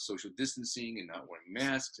not social distancing and not wearing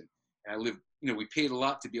masks. And I live, we paid a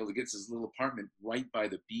lot to be able to get this little apartment right by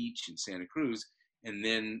the beach in Santa Cruz. And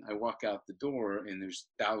then I walk out the door and there's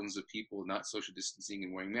thousands of people not social distancing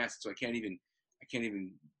and wearing masks. So I can't even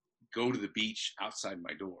go to the beach outside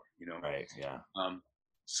my door, Right. Yeah.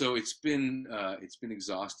 So it's been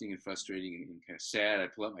exhausting and frustrating and kind of sad. I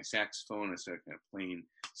pull out my saxophone and I start kind of playing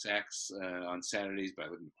sax on Saturdays, but I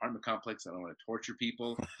live in an apartment complex. I don't want to torture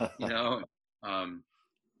people,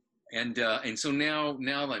 And so now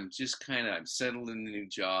I'm just I'm settled in the new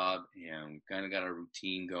job and kind of got a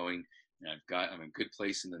routine going. And I'm in a good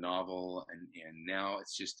place in the novel, and now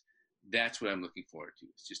it's just, that's what I'm looking forward to.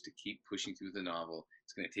 It's just to keep pushing through the novel.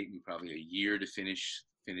 It's going to take me probably a year to finish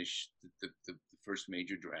the first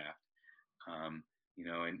major draft,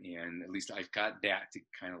 and at least I've got that to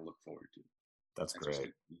kind of look forward to. That's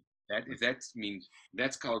great. If that means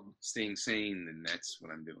that's called staying sane, then that's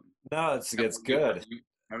what I'm doing. No, it's good.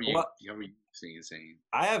 How are you staying sane?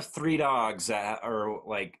 I have 3 dogs that are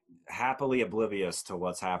like happily oblivious to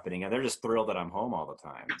what's happening, and they're just thrilled that I'm home all the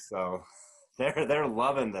time. So they're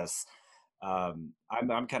loving this. I'm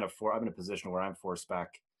kind of I'm in a position where I'm forced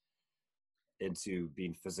back into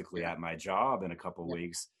being physically at my job in a couple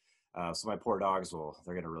weeks. So my poor dogs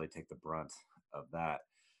they're going to really take the brunt of that.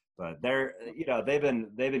 But they've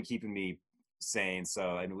been keeping me sane.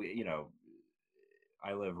 So, and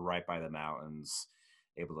I live right by the mountains,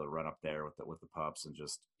 able to run up there with the pups and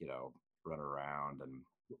just, run around. And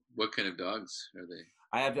what kind of dogs are they?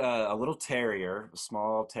 I have a little terrier, a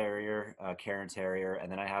small terrier, Cairn Terrier,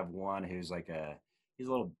 and then I have one who's he's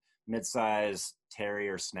a little mid-sized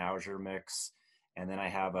terrier schnauzer mix, and then I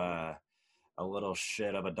have a little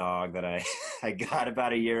shit of a dog that I got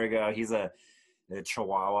about a year ago. He's a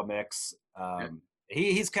Chihuahua mix.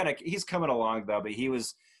 He's coming along though, but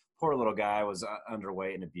poor little guy was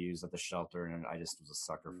underweight and abused at the shelter, and I just was a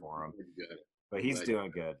sucker for him. But he's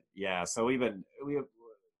doing good. Yeah, so we've been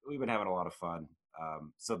having a lot of fun.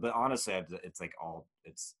 But honestly, it's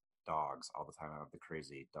dogs all the time. I'm the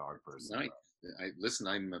crazy dog person. Nice.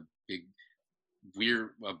 I'm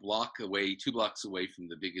we're 2 blocks away from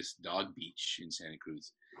the biggest dog beach in Santa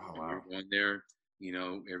Cruz. Oh, wow. We're going there,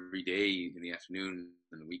 every day in the afternoon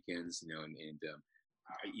and the weekends,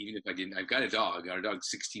 even if I didn't, I've got a dog. Our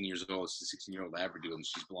dog's 16 years old. She's a 16-year-old Labradoodle, and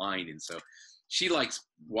she's blind, and so she likes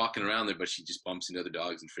walking around there, but she just bumps into other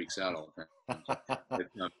dogs and freaks out all the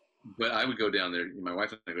time. But I would go down there, my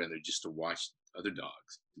wife and I go down there just to watch other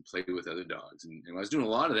dogs and play with other dogs. And I was doing a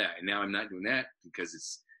lot of that, and now I'm not doing that because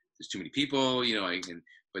there's too many people,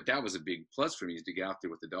 but that was a big plus for me, is to get out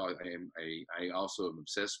there with the dog. I also am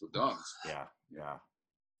obsessed with dogs. Yeah. Yeah.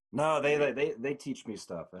 No, they teach me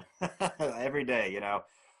stuff every day,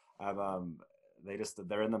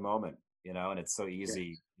 they're in the moment. you know, and it's so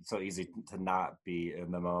easy to not be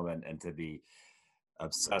in the moment and to be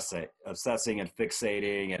obsessing and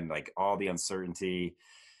fixating, and like all the uncertainty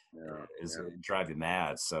Yeah, is yeah, drive you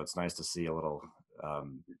mad. So it's nice to see a little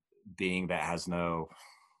um, being that has no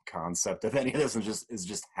concept of any of this and just is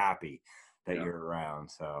just happy that yeah, you're around.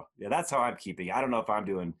 So yeah, that's how I'm keeping. I don't know if I'm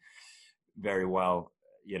doing very well,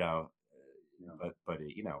 you know, yeah. but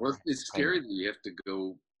you know, Well, it's hang scary on. that you have to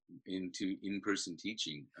go into in-person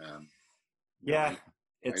teaching. Yeah, I,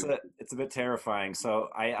 it's a bit terrifying. So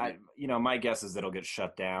yeah, you know, my guess is that it'll get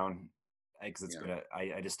shut down because it's yeah.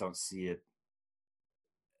 gonna. I just don't see it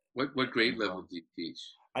What grade ending level well. do you teach?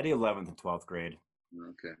 I do 11th and 12th grade.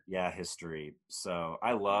 Okay. Yeah, history. So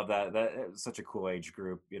I love that. It's such a cool age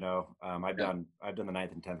group. You know, Yeah. I've done the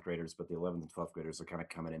 9th and 10th graders, but the 11th and 12th graders are kind of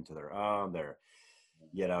coming into their own. They're,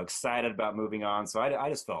 you know, excited about moving on. So I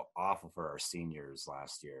just felt awful for our seniors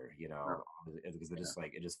last year. You Oh, know, because yeah.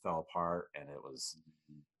 it just fell apart, and it was,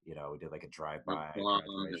 you know, we did like a No drive-by prom, no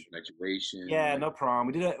graduation. graduation. Yeah, no prom.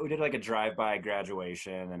 We did like a drive-by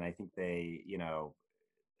graduation, and I think they, you know,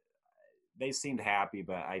 they seemed happy,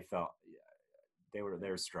 but I felt they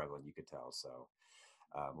were struggling. You could tell. So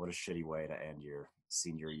what a shitty way to end your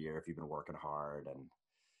senior year if you've been working hard, and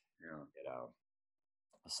Yeah. you know.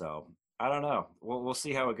 So I don't know. We'll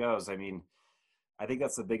see how it goes. I mean, I think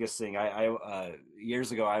that's the biggest thing.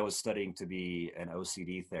 Years ago I was studying to be an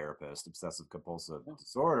OCD therapist, obsessive compulsive Oh,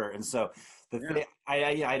 disorder, and so the yeah. thing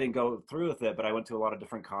I didn't go through with it, but I went to a lot of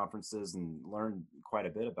different conferences and learned quite a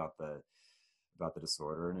bit about the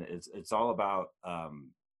disorder, and it's all about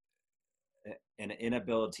an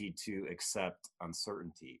inability to accept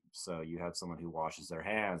uncertainty. So you have someone who washes their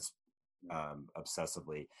hands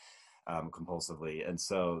obsessively, compulsively, and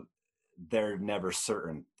so they're never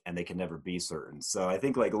certain, and they can never be certain. So I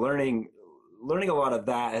think like learning a lot of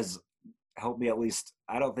that has helped me at least.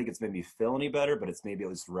 I don't think it's made me feel any better, but it's maybe at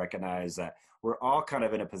least recognize that we're all kind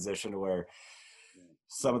of in a position where Yeah.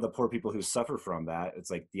 some of the poor people who suffer from that,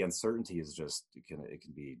 it's like the uncertainty is just it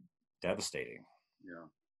can be devastating. Yeah.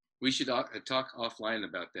 We should talk offline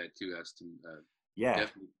about that too. As to Yeah.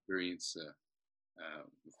 definitely experience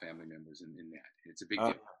with family members in that. It's a big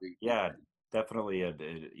Uh, deal. Big, big yeah, thing. definitely.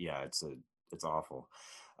 Yeah, it's awful.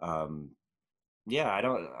 Um, yeah, I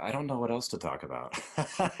don't know what else to talk about.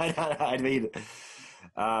 I mean,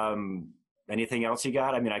 um, anything else you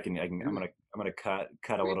got? I mean, I'm gonna cut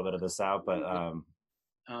a We, little bit of this out, but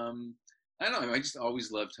Um, I don't know. I just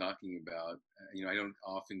always love talking about. I don't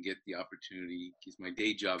often get the opportunity because my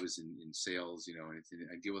day job is in sales. And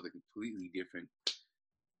I deal with a completely different,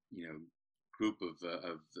 you know, group of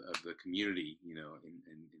the community. In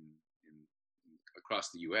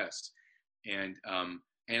across the U.S. And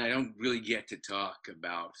I don't really get to talk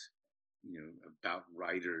about about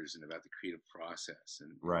writers and about the creative process.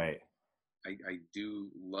 And right. I do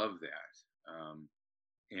love that.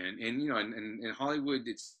 And in Hollywood,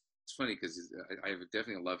 it's funny because I have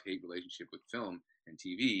definitely a love-hate relationship with film and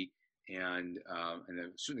TV, and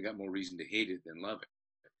I've certainly got more reason to hate it than love it.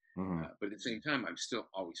 Hmm. But at the same time, I'm still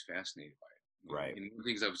always fascinated by it. Right. And one of the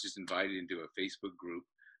things, I was just invited into a Facebook group,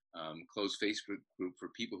 closed Facebook group for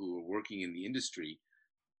people who are working in the industry,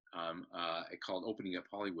 called Opening Up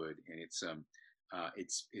Hollywood, and it's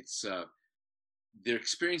their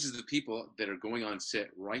experiences of people that are going on set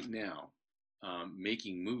right now,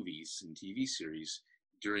 making movies and TV series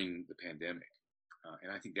during the pandemic.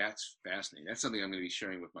 And I think that's fascinating. That's something I'm going to be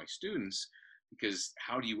sharing with my students, because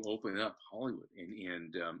how do you open up Hollywood?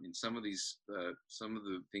 And some of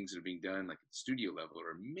the things that are being done, like at the studio level,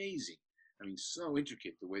 are amazing. I mean, so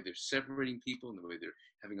intricate, the way they're separating people and the way they're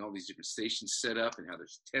having all these different stations set up, and how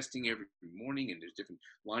there's testing every morning, and there's different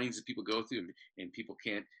lines that people go through, and people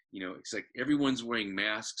can't, it's like everyone's wearing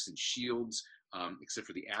masks and shields, except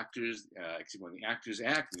for the actors. Except when the actors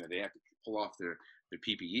act, they have to pull off their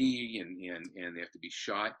PPE, and they have to be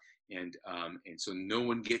shot, and so no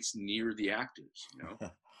one gets near the actors,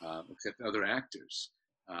 except other actors.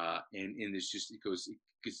 And there's just, it goes,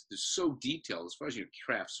 because they're so detailed as far as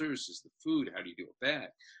craft services, the food. How do you deal with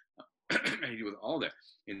that? How do you deal with all that?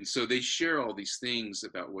 And so they share all these things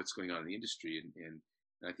about what's going on in the industry, and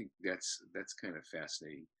I think that's kind of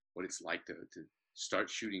fascinating, what it's like to start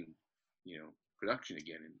shooting, production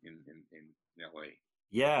again in LA.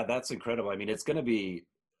 Yeah, that's incredible. I mean, it's going to be.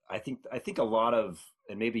 I think a lot of,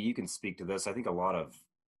 and maybe you can speak to this. I think a lot of.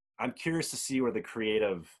 I'm curious to see where the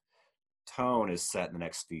creative tone is set in the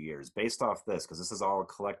next few years based off this, because this is all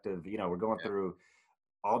collective. You know, we're going Yeah, through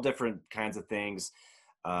all different kinds of things.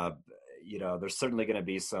 Uh, you know, there's certainly going to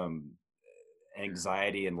be some yeah,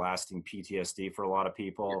 anxiety and lasting PTSD for a lot of yes,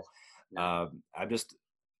 people. yeah, I'm just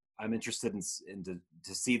I'm interested in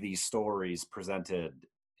to see these stories presented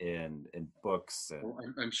in books. And Well,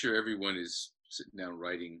 I'm sure everyone is sitting down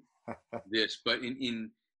writing this, but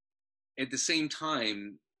in at the same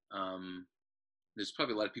time, there's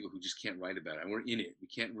probably a lot of people who just can't write about it. And we're in it. We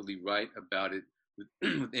can't really write about it with,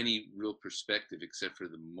 with any real perspective except for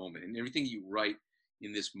the moment. And everything you write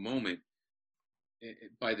in this moment,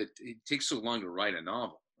 it takes so long to write a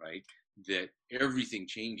novel, right? That everything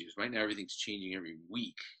changes. Right now, everything's changing every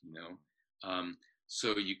week, you know.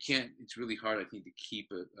 So you can't. It's really hard, I think, to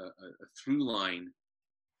keep a through line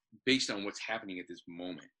based on what's happening at this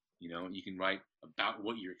moment. You know, you can write about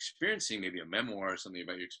what you're experiencing, maybe a memoir or something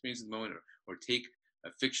about your experience at the moment, or take a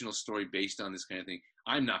fictional story based on this kind of thing.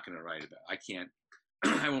 I'm not going to write about. I can't.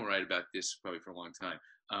 I won't write about this probably for a long time.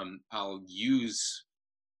 I'll use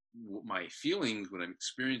my feelings, what I'm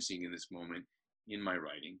experiencing in this moment, in my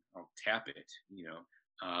writing. I'll tap it, you know.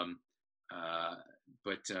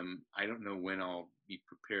 But I don't know when I'll be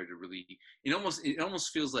prepared to really. It almost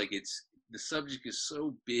feels like the subject is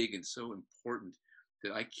so big and so important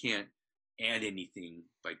that I can't add anything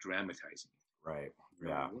by dramatizing it. Right. You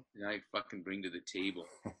know, Yeah. what can I fucking bring to the table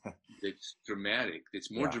that's dramatic, that's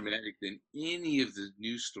more Yeah. dramatic than any of the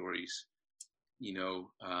news stories, you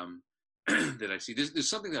know, that I see. There's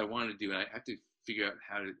something that I wanted to do, and I have to figure out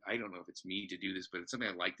how to. I don't know if it's me to do this, but it's something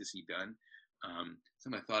I'd like to see done.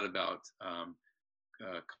 Something I thought about. I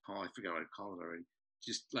forgot what I called it already.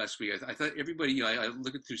 Just last week, I thought everybody. You know, I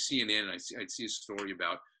look through CNN, and I'd see a story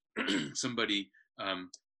about somebody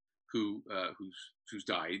who's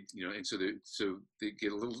died. You know, and so they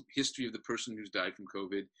get a little history of the person who's died from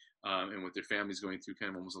COVID, and what their family's going through,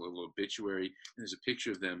 kind of almost a little obituary. And there's a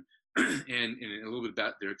picture of them, and a little bit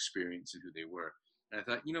about their experience and who they were. And I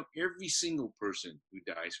thought, you know, every single person who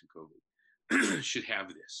dies from COVID should have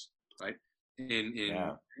this, right? And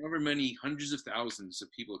however many hundreds of thousands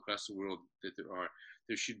of people across the world that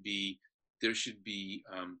there should be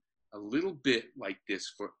a little bit like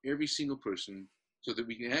this for every single person, so that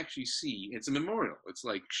we can actually see. It's a memorial. It's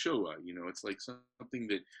like Shoah, you know. It's like something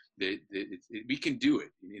that we can do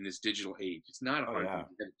it in this digital age. It's not a hard thing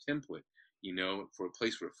to get a template, you know, for a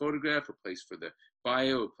place for a photograph, a place for the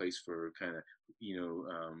bio, a place for kind of, you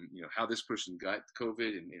know, how this person got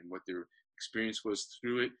COVID and what their experience was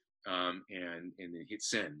through it, and then hit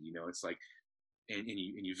send. You know, it's like, and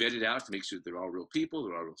you vet it out to make sure that they're all real people,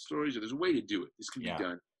 they're all real stories, or there's a way to do it. This can be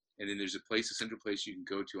done. And then there's a central place you can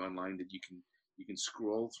go to online that you can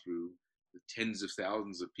scroll through the tens of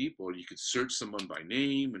thousands of people, or you could search someone by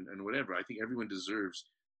name and whatever. I think everyone deserves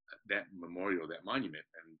that memorial, that monument.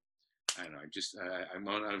 And I don't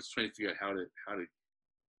know. I was trying to figure out how to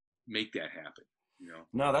make that happen. You know.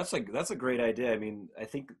 No, that's a great idea. I mean, I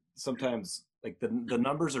think sometimes like the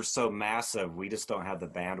numbers are so massive, we just don't have the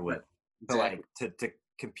bandwidth to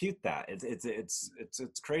compute that.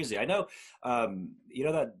 It's crazy. I know, you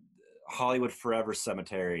know, that Hollywood Forever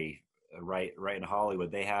Cemetery, right in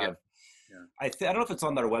Hollywood, they have. I don't know if it's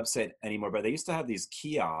on their website anymore, but they used to have these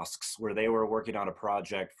kiosks where they were working on a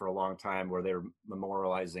project for a long time, where they were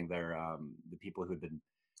memorializing their the people who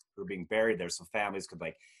were being buried there, so families could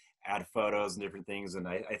like add photos and different things. And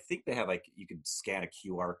I think they have like, you could scan a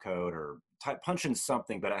QR code or punch in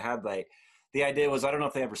something, but I had like, the idea was, I don't know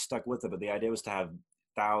if they ever stuck with it, but the idea was to have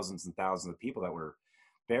thousands and thousands of people that were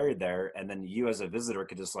buried there. And then you as a visitor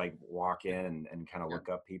could just like walk in and kind of look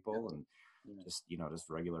up people and just, you know, just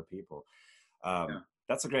regular people.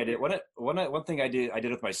 That's a great idea. One thing I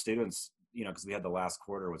did with my students, you know, because we had the last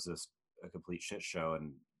quarter was a complete shit show,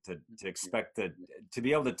 and to expect to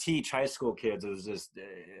be able to teach high school kids,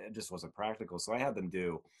 it just wasn't practical. So I had them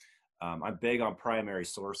do, I'm big on primary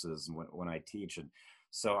sources when I teach. And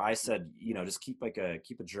so I said, you know, just keep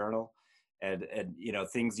a journal, and, you know,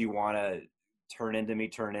 things you want to turn into me,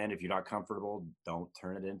 turn in. If you're not comfortable, don't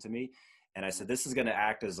turn it into me. And I said, this is going to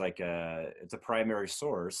act as like it's a primary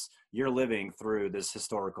source. You're living through this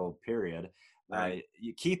historical period. Right.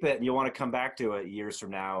 You keep it, and you want to come back to it years from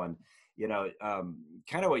now. And, you know,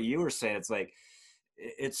 kind of what you were saying, it's like,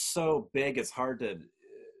 it's so big, it's hard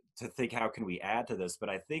to think, how can we add to this? But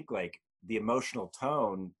I think like the emotional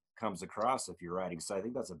tone comes across if you're writing. So I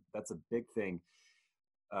think that's a big thing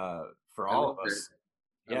for all of us.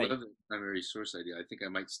 I love the primary source idea. I think I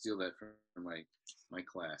might steal that from my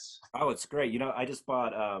class. Oh, it's great. You know, I just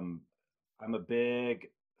bought, I'm a big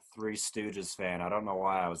Three Stooges fan. I don't know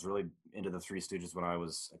why. I was really into the Three Stooges when I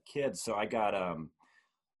was a kid. So I got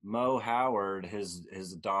Mo Howard,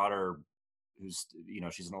 his daughter, who's, you know,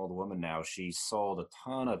 she's an old woman now. She sold a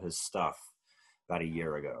ton of his stuff about a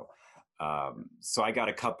year ago. So I got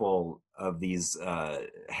a couple of these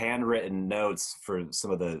handwritten notes for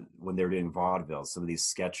some of when they were doing vaudeville, some of these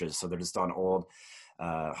sketches. So they're just on old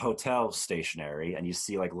hotel stationery, and you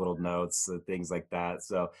see like little notes and things like that.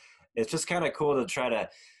 So it's just kind of cool to try to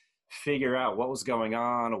figure out what was going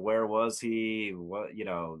on, where was he, what,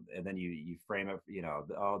 and then you frame it,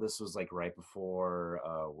 oh, this was like right before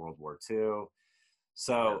World War II.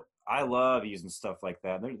 So I love using stuff like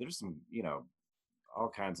that. There's some, all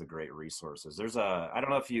kinds of great resources. I don't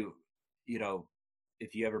know if you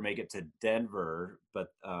ever make it to Denver, but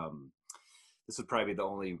this would probably be the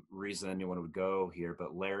only reason anyone would go here,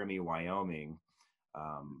 but Laramie, Wyoming,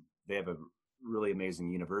 they have a really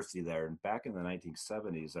amazing university there. And back in the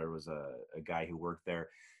 1970s, there was a guy who worked there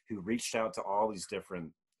who reached out to all these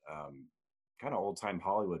different kind of old time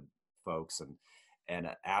Hollywood folks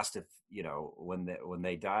and asked if, when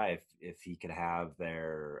they die, if he could have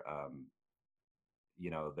their,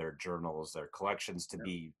 their journals, their collections to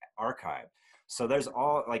be archived. So there's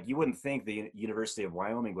all, like, you wouldn't think the University of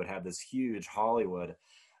Wyoming would have this huge Hollywood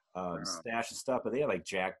stash of stuff, but they have like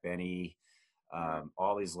Jack Benny,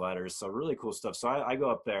 all these letters. So really cool stuff. So I go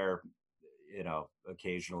up there,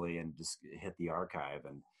 occasionally and just hit the archive,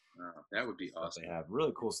 and that would be awesome. They have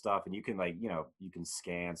really cool stuff, and you can you can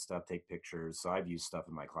scan stuff, take pictures. So I've used stuff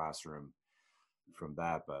in my classroom from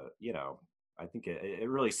that, but I think it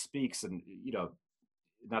really speaks, and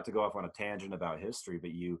not to go off on a tangent about history,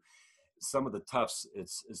 but some of the toughs,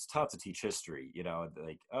 it's tough to teach history,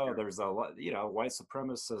 there's a lot, white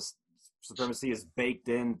supremacy is baked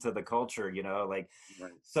into the culture, right.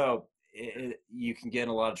 So you can get in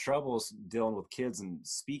a lot of troubles dealing with kids and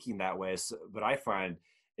speaking that way. So, but I find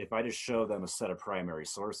if I just show them a set of primary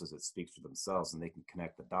sources, it speaks for themselves and they can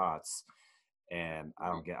connect the dots, and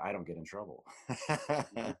I don't get in trouble.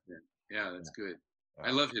 Yeah, that's good.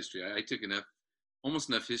 I love history. I took almost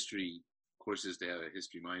enough history courses to have a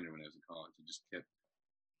history minor when I was in college. I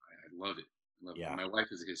love it. Yeah. My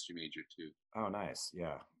wife is a history major too. Oh, nice.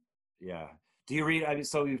 Yeah. Do you read?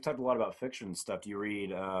 So you've talked a lot about fiction and stuff. Do you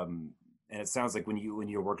read? And it sounds like when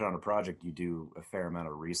you're working on a project, you do a fair amount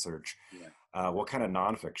of research. Yeah. What kind of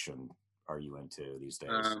nonfiction are you into these days?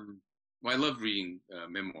 Well, I love reading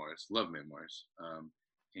memoirs. Love memoirs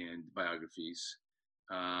and biographies.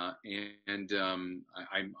 I'm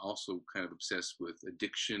also kind of obsessed with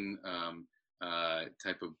addiction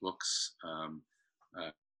type of books. I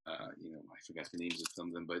forgot the names of some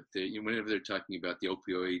of them, but whenever they're talking about the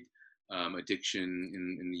opioid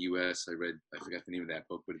addiction in the U.S., I forgot the name of that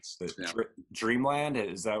book, but it's Dreamland.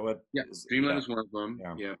 Is that what? Yeah, Dreamland is one of them.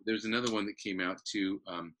 Yeah. There's another one that came out too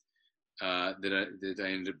that I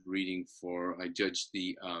ended up reading for. I judged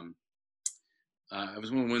the. I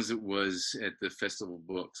was one of the ones that was at the Festival of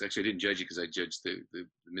Books. Actually, I didn't judge it because I judged the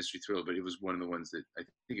mystery thriller, but it was one of the ones that I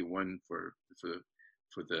think it won for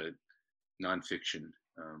the nonfiction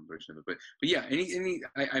version of it. But yeah,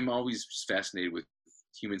 I'm always fascinated with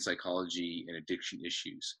human psychology and addiction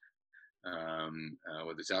issues,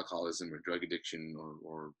 whether it's alcoholism or drug addiction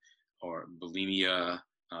or bulimia,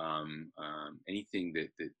 anything that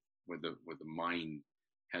where the mind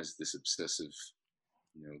has this obsessive,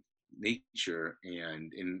 nature,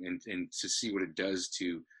 and to see what it does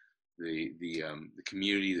to the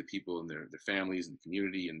community, the people and their families and the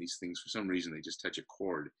community, and these things, for some reason they just touch a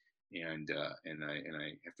chord, and I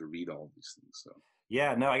have to read all of these things. So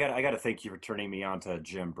yeah, no, I got to thank you for turning me on to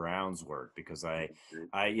Jim Brown's work, because I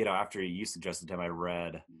after you suggested him,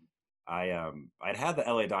 I'd had the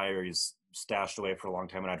LA Diaries stashed away for a long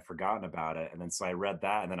time and I'd forgotten about it, and then so I read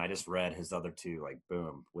that, and then I just read his other two, like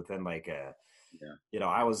boom, within like a. Yeah.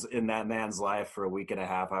 I was in that man's life for a week and a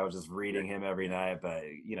half. I was just reading him every night, but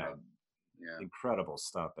incredible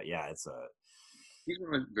stuff. But yeah, he's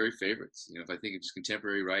one of my very favorites. If I think of just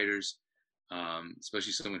contemporary writers,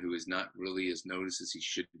 especially someone who is not really as noticed as he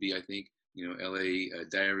should be, I think, LA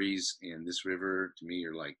Diaries and This River to me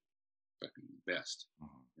are like fucking best.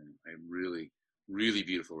 Mm-hmm. And really, really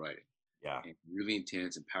beautiful writing. Yeah. And really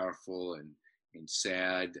intense and powerful and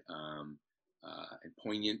sad and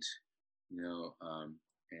poignant.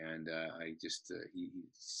 I just he's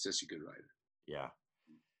such a good writer. Yeah.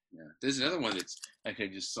 There's another one that's I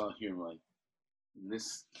just saw here in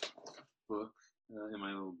this book in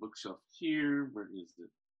my little bookshelf here. Where is it?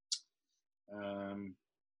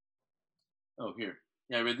 Here.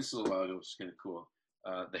 Yeah, I read this a little while ago. It's kind of cool.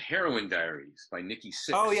 The Heroin Diaries by Nikki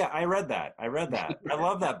Sixx. Oh yeah, I read that. I love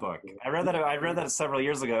that book. I read that several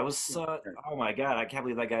years ago. It was oh my God, I can't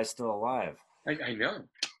believe that guy's still alive. I know.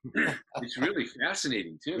 It's really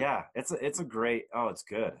fascinating too. Yeah, it's a great. Oh, it's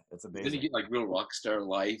good. It's Then you amazing. get like real rock star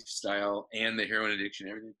lifestyle and the heroin addiction,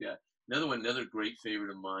 everything like that. Another great favorite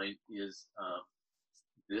of mine is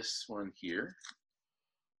this one here,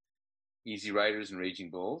 Easy Riders and Raging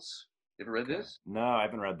Bulls. You ever read Okay. this? No, I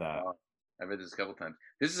haven't read that. I've read this a couple times.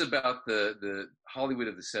 This is about the Hollywood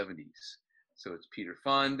of the '70s. So it's Peter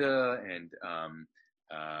Fonda and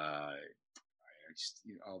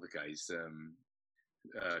all the guys,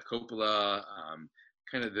 Coppola,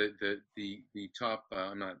 kind of the top.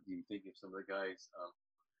 I'm not even thinking of some of the guys.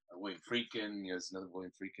 William Friedkin, there's another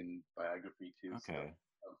William Friedkin biography too. Okay.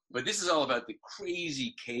 So, but this is all about the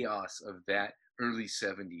crazy chaos of that early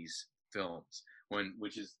 '70s films,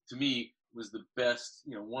 which is to me was the best,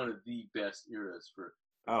 one of the best eras for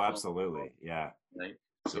Oh, film, absolutely. Yeah. right?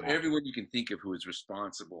 So Yeah. everyone you can think of who is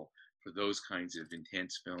responsible for those kinds of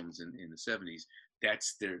intense films in the '70s,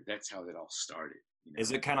 that's how that all started.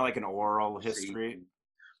 Is it kind of like an oral history?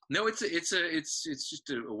 No, it's just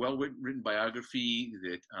a well written biography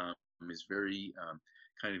that is very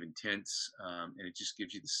kind of intense, and it just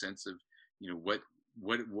gives you the sense of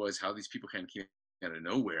what it was, how these people kind of came out of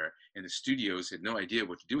nowhere, and the studios had no idea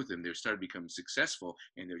what to do with them. They started to become successful,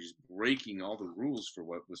 and they're just breaking all the rules for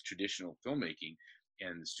what was traditional filmmaking.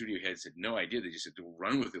 And the studio heads had no idea. They just had to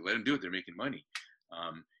run with it, let them do it. They're making money.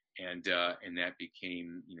 And that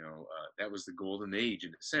became, that was the golden age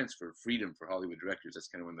in a sense for freedom for Hollywood directors. That's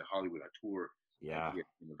kind of when the Hollywood auteur idea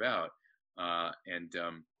came about.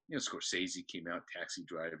 Scorsese came out, Taxi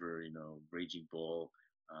Driver, Raging Bull,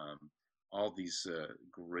 all these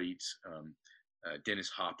great, Dennis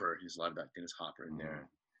Hopper. There's a lot about Dennis Hopper in there.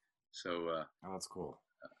 So oh, that's cool.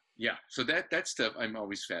 Yeah, so that stuff, I'm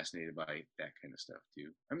always fascinated by that kind of stuff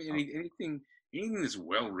too. I mean, anything that's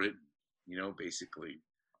well written, basically.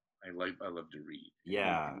 I love to read.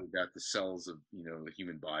 Yeah. About the cells of the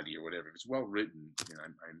human body or whatever. If it's well written,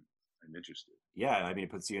 I'm interested. Yeah, I mean,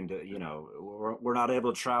 it puts you into we're not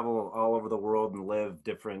able to travel all over the world and live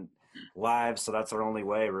different lives, so that's our only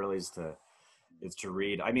way really is to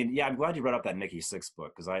read. I mean, yeah, I'm glad you brought up that Nikki Sixx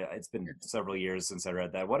book because it's been several years since I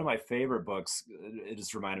read that. One of my favorite books, it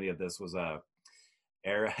just reminded me of this, was an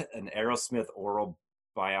Aerosmith oral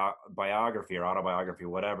biography or autobiography,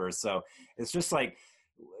 whatever. So it's just like,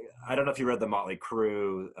 I don't know if you read the Motley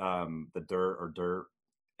Crue, the Dirt,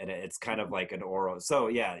 and it's kind of like an oral. So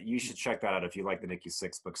yeah, you should check that out if you like the Nikki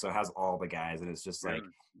Sixx book. So it has all the guys, and it's just like,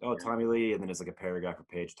 Tommy Lee, and then it's like a paragraph per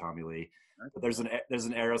page, Tommy Lee. But there's an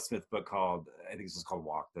Aerosmith book called, I think it's just called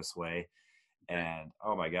Walk This Way, and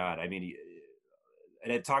oh my God, I mean,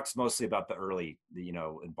 and it talks mostly about the early,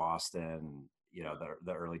 in Boston,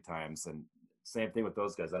 the early times, and same thing with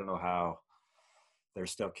those guys. I don't know how they're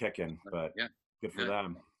still kicking, but good for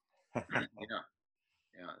them.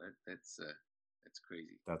 That's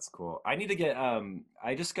crazy. That's cool. I need to get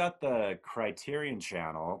I just got the Criterion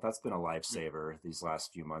channel. That's been a lifesaver these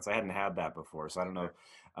last few months. I hadn't had that before, so I don't know.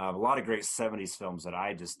 A lot of great '70s films that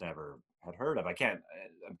I just never had heard of. I'm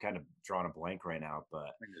kind of drawing a blank right now,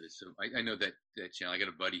 but I know this. So I know that channel. I got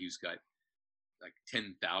a buddy who's got like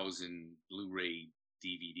 10,000 Blu-ray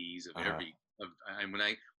DVDs of every. And when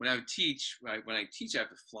I teach, I have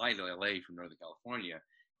to fly to LA from Northern California,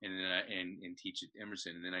 and then and teach at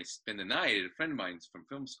Emerson, and then I spend the night at a friend of mine's from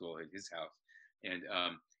film school at his house,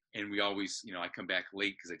 and we always, I come back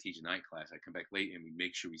late because I teach a night class. I come back late and we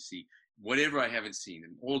make sure we see whatever I haven't seen,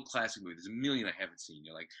 an old classic movie. There's a million I haven't seen.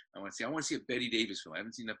 You're like, I want to see a Betty Davis film. I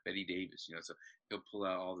haven't seen enough Betty Davis, so he'll pull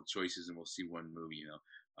out all the choices and we'll see one movie,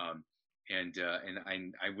 and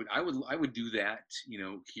I would do that,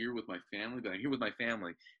 here with my family, but I'm here with my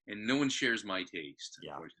family and no one shares my taste,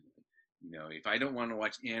 unfortunately. If I don't want to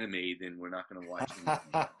watch anime, then we're not going to watch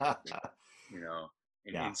anime,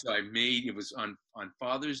 And so I made, it was on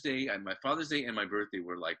Father's Day, my Father's Day and my birthday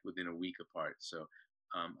were like within a week apart. So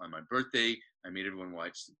on my birthday, I made everyone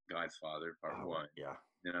watch Godfather Part 1. Yeah.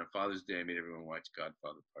 Then on Father's Day, I made everyone watch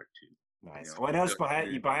Godfather Part 2. Nice. Well, I noticed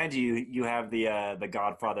behind you, you have the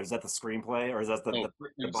Godfather. Is that the screenplay or is that the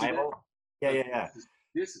Bible? Yeah.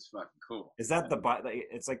 This is fucking cool. Is that the Bible?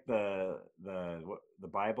 It's like the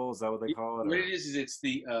Bible. Is that what they call it? What it is it's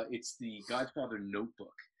the Godfather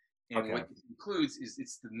notebook, and what it includes is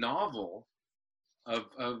it's the novel of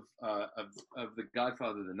the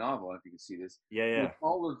Godfather, the novel. I don't know if you can see this. Yeah. With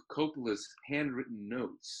all of Coppola's handwritten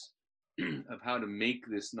notes of how to make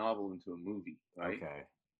this novel into a movie. Right. Okay.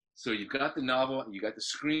 So you've got the novel, you got the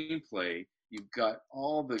screenplay, you've got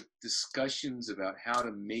all the discussions about how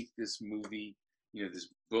to make this movie, this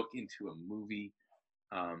book into a movie,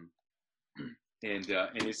 and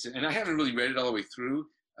I haven't really read it all the way through.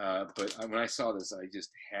 But when I saw this, I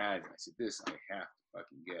said, this I have to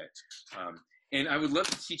fucking get. And I would love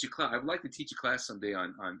to teach a class. I would like to teach a class someday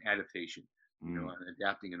on adaptation, on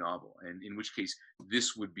adapting a novel. And in which case,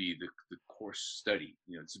 this would be the course study.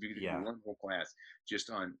 This would be one whole class just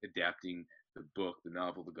on adapting the book, the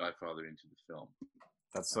novel, The Godfather, into the film.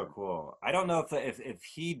 That's so cool. I don't know if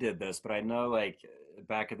he did this, but I know like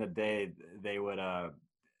back in the day they would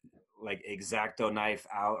like X-Acto knife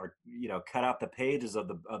out, or cut out the pages of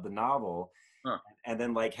the novel, and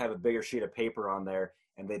then like have a bigger sheet of paper on there,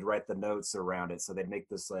 and they'd write the notes around it. So they'd make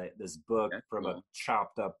this this book from a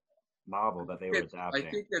chopped up novel that they were adapting. I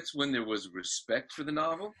think that's when there was respect for the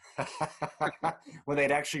novel. When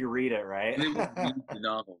they'd actually read it, right? When they would read the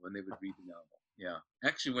novel. Yeah.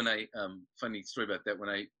 Actually, when I funny story about that, when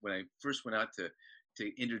I first went out to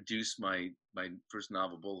introduce my first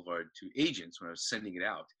novel, Boulevard, to agents when I was sending it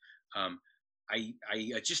out,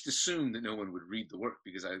 I just assumed that no one would read the work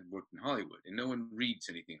because I worked in Hollywood, and no one reads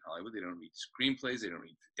anything in Hollywood. They don't read screenplays. They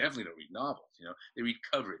definitely don't read novels. They read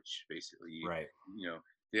coverage, basically. Right.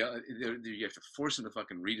 You have to force them to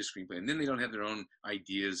fucking read a screenplay, and then they don't have their own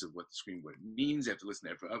ideas of what the screenplay means. They have to listen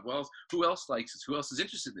to it. Well, who else likes this? Who else is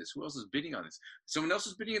interested in this? Who else is bidding on this? Someone else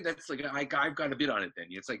is bidding on it. That's like I've got a bid on it. Then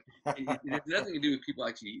it's like it has nothing to do with people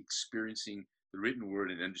actually experiencing the written word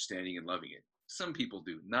and understanding and loving it. Some people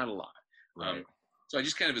do, not a lot. Right. So I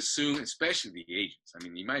just kind of assume, especially the agents. I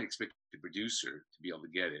mean, you might expect the producer to be able to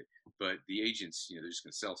get it, but the agents, they're just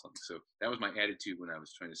going to sell something. So that was my attitude when I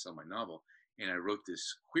was trying to sell my novel. And I wrote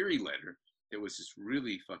this query letter that was just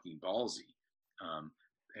really fucking ballsy.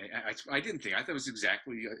 I didn't think, I thought it was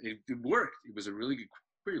exactly, it worked. It was a really good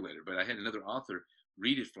query letter, but I had another author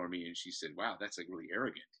read it for me, and she said, wow, that's like really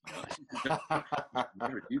arrogant.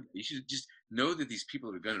 Never do that. You should just know that these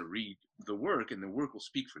people are going to read the work, and the work will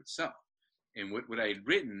speak for itself. And what I had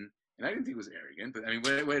written, and I didn't think it was arrogant, but I mean,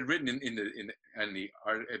 what I had written in the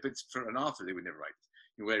art, if it's for an author, they would never write this.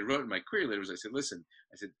 And what I wrote in my query letter was, I said, listen,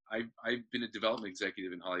 I've been a development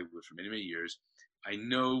executive in Hollywood for many, many years. I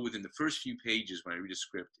know within the first few pages when I read a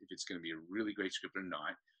script if it's going to be a really great script or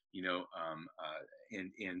not, and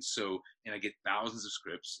I get thousands of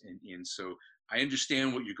scripts, and so I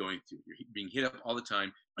understand what you're going through. You're being hit up all the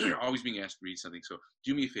time. You're always being asked to read something. So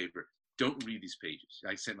do me a favor, don't read these pages.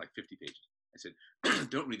 I sent like 50 pages. I said,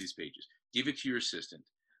 don't read these pages. Give it to your assistant.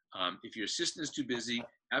 If your assistant is too busy,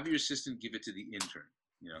 have your assistant give it to the intern.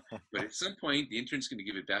 But at some point, the intern's going to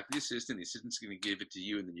give it back to the assistant's going to give it to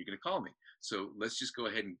you, and then you're going to call me. So let's just go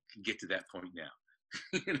ahead and get to that point now.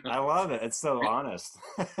 I love it. It's so honest.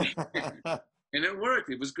 And it worked.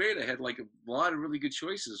 It was great. I had like a lot of really good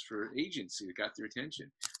choices for agents that got their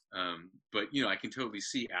attention. But I can totally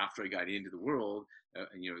see after I got into the world,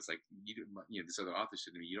 it's like this other author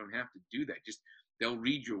said to me, you don't have to do that. Just they'll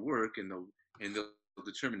read your work and they'll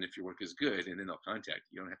determine if your work is good, and then they'll contact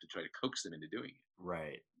you. You don't have to try to coax them into doing it.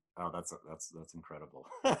 Right. Oh, that's incredible.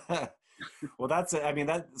 Well, I mean,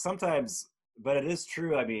 that sometimes, but it is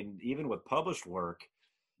true. I mean, even with published work,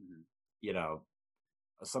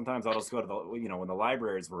 sometimes I'll just go to the, when the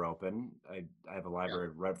libraries were open, I have a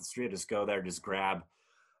library right up the street. I just go there, just grab.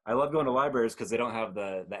 I love going to libraries because they don't have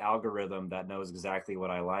the algorithm that knows exactly what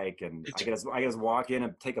I like, and I just walk in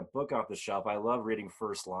and take a book off the shelf. I love reading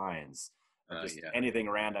first lines, anything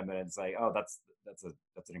random, and it's like, oh, that's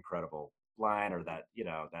an incredible line, or that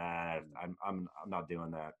that I'm not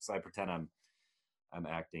doing that. So I pretend I'm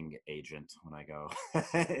acting agent when I go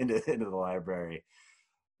into the library.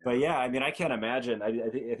 But yeah, I mean, I can't imagine. I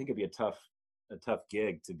think it'd be a tough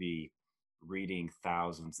gig to be reading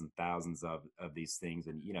thousands and thousands of these things,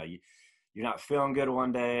 and you're not feeling good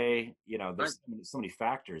one day. There's so many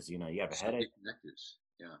factors. You have a headache.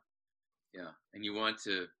 Yeah, and you want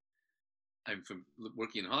to. I'm from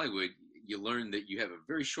working in Hollywood. You learn that you have a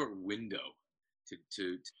very short window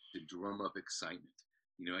to drum up excitement.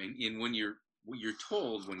 And when you're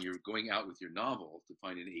told when you're going out with your novel to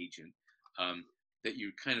find an agent. That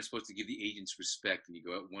you're kind of supposed to give the agents respect, and you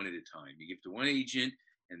go out one at a time. You give to one agent,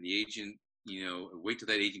 and the agent, wait till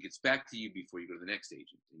that agent gets back to you before you go to the next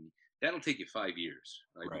agent. And that'll take you 5 years,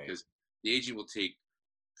 right? Because the agent will take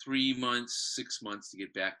 3 months, 6 months to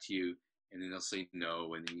get back to you, and then they'll say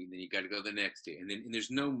no, and then you got to go the next day. And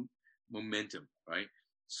there's no momentum, right?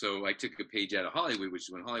 So I took a page out of Hollywood, which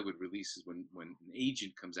is when Hollywood releases, when an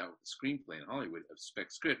agent comes out with a screenplay in Hollywood, a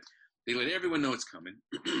spec script, they let everyone know it's coming.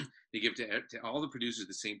 They give it to all the producers at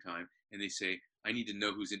the same time, and they say, I need to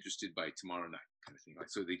know who's interested by tomorrow night, kind of thing. Like,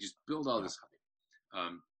 so they just build all this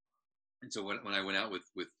hype. And so when I went out with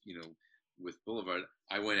Boulevard,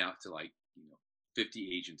 I went out to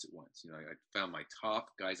 50 agents at once. I found my top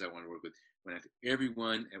guys I wanted to work with, went out to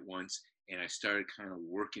everyone at once, and I started kind of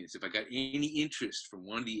working. So if I got any interest from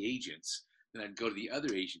one of the agents, then I'd go to the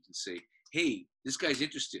other agent and say, hey, this guy's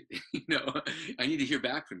interested. I need to hear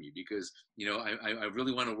back from you because, I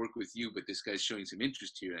really want to work with you, but this guy's showing some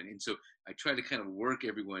interest here. And so I try to kind of work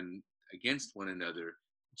everyone against one another,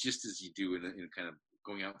 just as you do in kind of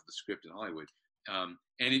going out with the script in Hollywood. And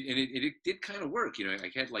it did kind of work. I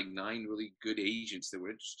had like 9 really good agents that were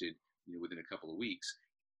interested, within a couple of weeks.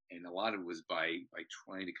 And a lot of it was by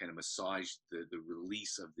trying to kind of massage the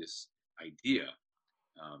release of this idea.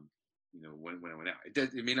 When I went out,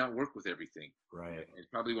 it may not work with everything. Right.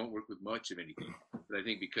 It probably won't work with much of anything. But I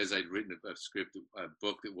think because I'd written a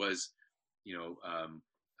book that was,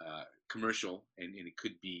 commercial and it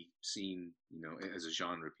could be seen, as a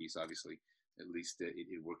genre piece, obviously, at least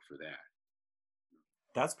it worked for that.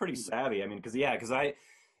 That's pretty savvy. I mean, because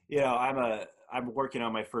I'm working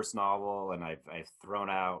on my first novel, and I've thrown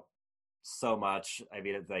out so much. I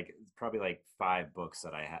mean, it's probably like 5 books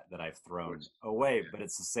that I've thrown away, but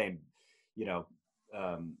it's the same,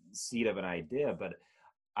 seed of an idea. But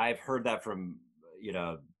I've heard that from,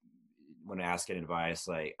 when asking advice,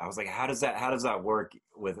 like I was like, how does that work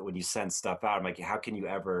when you send stuff out? I'm like, how can you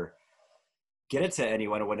ever get it to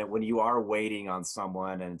anyone when you are waiting on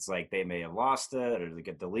someone and it's like they may have lost it or they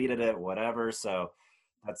get deleted it, whatever. So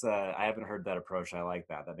that's I haven't heard that approach. I like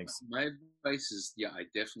that. That makes my advice is, I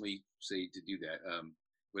definitely say to do that.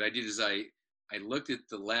 What I did is I looked at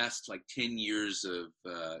the last like 10 years of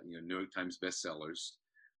New York Times bestsellers.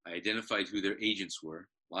 I identified who their agents were.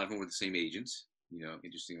 A lot of them were the same agents,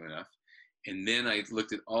 interestingly enough. And then I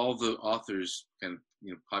looked at all the authors, kind of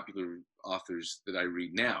popular authors that I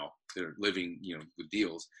read now that are living with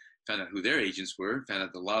deals. Found out who their agents were. Found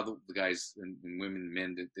out that a lot of the guys and women and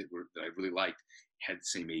men that I really liked had the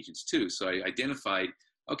same agents too. So I identified,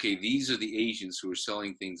 okay, these are the agents who are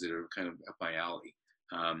selling things that are kind of up my alley.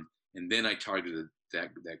 And then I targeted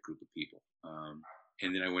that group of people.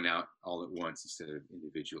 And then I went out all at once instead of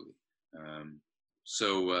individually.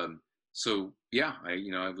 So yeah,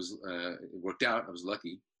 I was, it worked out. I was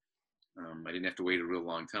lucky. I didn't have to wait a real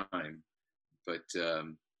long time, but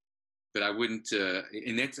I wouldn't,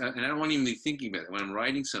 and I don't want to even be thinking about it. When I'm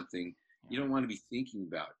writing something, you don't want to be thinking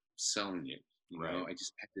about selling it. Right. I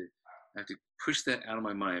just have to push that out of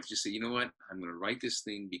my mind. I have to just say, you know what, I'm going to write this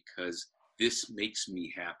thing because this makes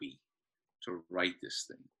me happy to write this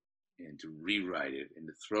thing and to rewrite it and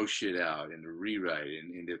to throw shit out and to rewrite it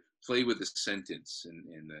and to play with the sentence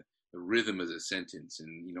and the rhythm of the sentence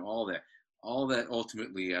and all that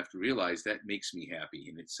ultimately I have to realize that makes me happy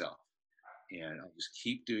in itself. And I'll just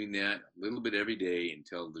keep doing that a little bit every day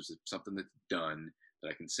until there's something that's done that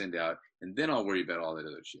I can send out, and then I'll worry about all that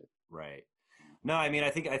other shit. Right. No, I mean, I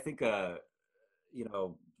think a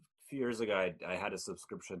few years ago, I had a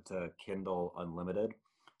subscription to Kindle Unlimited,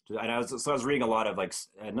 and I was reading a lot of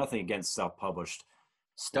nothing against self-published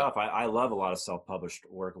stuff. Yeah. I love a lot of self-published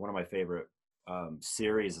work. One of my favorite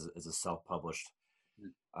series is a self-published,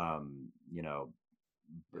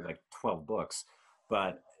 like 12 books.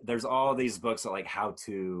 But there's all these books that how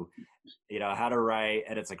to write,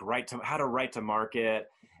 and it's how to write to market,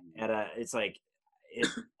 and it's I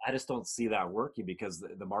just don't see that working because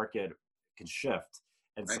the market can shift.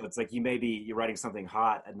 And so it's you're writing something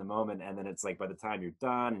hot in the moment, and then it's by the time you're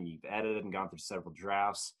done and you've edited and gone through several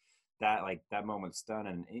drafts, that moment's done,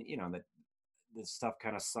 and that this stuff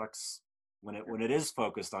kind of sucks when it is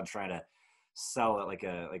focused on trying to sell it like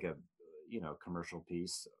a commercial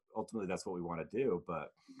piece. Ultimately, that's what we want to do,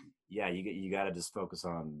 but yeah, you got to just focus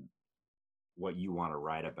on what you want to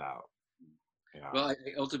write about. Yeah. Well, I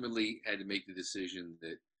ultimately had to make the decision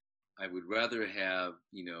that I would rather have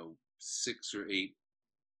 6 or 8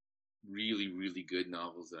 really, really good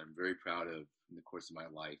novels that I'm very proud of in the course of my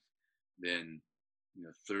life than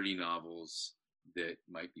 30 novels that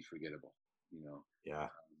might be forgettable. Yeah.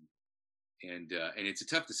 And it's a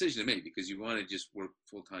tough decision to make because you want to just work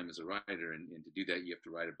full time as a writer, and to do that you have to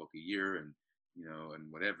write a book a year and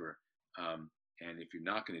and whatever. And if you're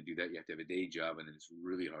not going to do that, you have to have a day job, and then it's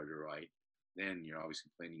really hard to write. Then you're always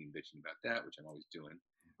complaining and bitching about that, which I'm always doing.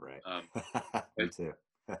 Right. Me too.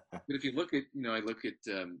 But if you look at, I look at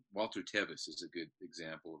Walter Tevis as a good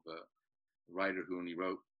example of a writer who only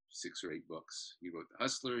wrote 6 or 8 books. He wrote The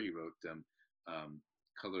Hustler. He wrote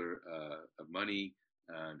Color of Money.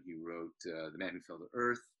 He wrote The Man Who Fell to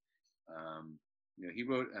Earth. He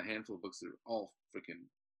wrote a handful of books that are all freaking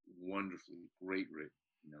wonderfully great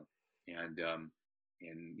written. And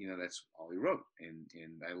that's all he wrote,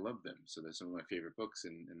 and I love them. So they're some of my favorite books,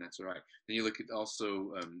 and that's all right. Then you look at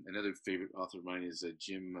also another favorite author of mine is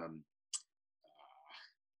Jim. Am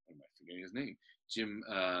I forgetting his name? Jim.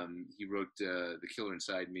 He wrote The Killer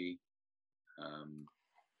Inside Me,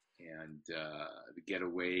 and The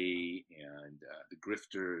Getaway, and The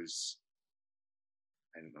Grifters.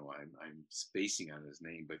 I don't know why I'm spacing on his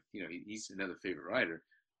name, but he's another favorite writer.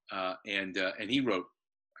 And he wrote,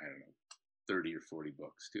 I don't know, 30 or 40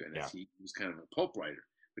 books too. And he was kind of a pulp writer,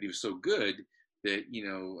 but he was so good that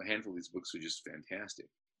a handful of these books were just fantastic.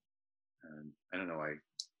 I don't know,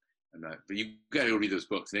 I'm not, but you got to go read those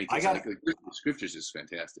books. In any case, the Scriptures is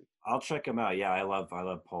fantastic. I'll check them out. Yeah, I love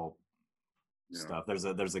pulp stuff.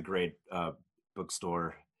 There's a great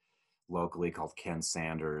bookstore locally called Ken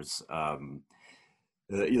Sanders.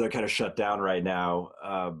 They're kind of shut down right now,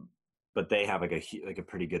 but they have like a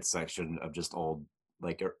pretty good section of just old,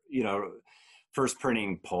 first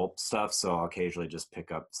printing pulp stuff. So I'll occasionally just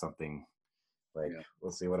pick up something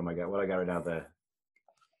let's see, what I got right now, the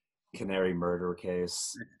Canary murder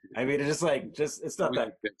case. I mean, it's just it's not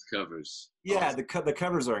that covers. Yeah, the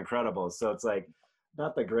covers are incredible. So it's like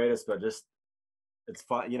not the greatest, but just it's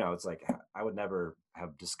fun. It's like I would never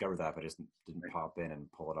have discovered that, but I just didn't pop in and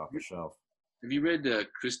pull it off the shelf. Have you read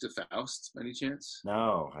Krista Faust by any chance?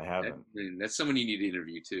 No, I haven't. That's someone you need to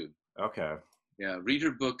interview too. Okay. Yeah, read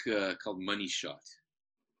her book called Money Shot.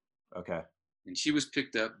 Okay. And she was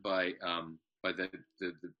picked up by the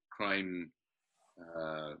crime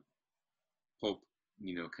pulp,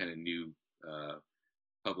 kind of new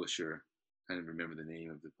publisher. I don't remember the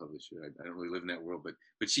name of the publisher. I don't really live in that world,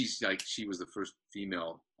 but she was the first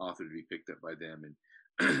female author to be picked up by them,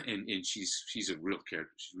 and she's a real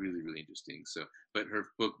character. She's really, really interesting. So, but her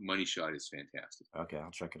book Money Shot is fantastic. Okay,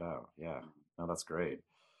 I'll check it out. Yeah, no, that's great.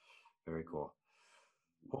 Very cool.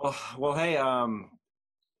 Well, hey, I'm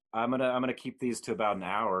gonna keep these to about an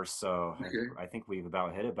hour, so okay. I think we've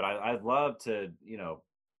about hit it. But I'd love to,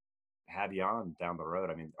 have you on down the road.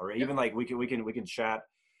 I mean, or even like we can chat.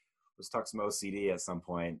 Let's talk some OCD at some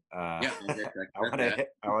point. I want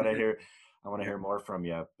to hear more from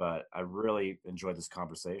you, but I really enjoyed this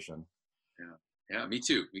conversation. Yeah, me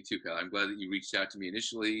too, Kyle. I'm glad that you reached out to me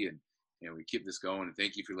initially, and we keep this going. And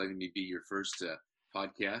thank you for letting me be your first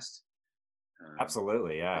podcast.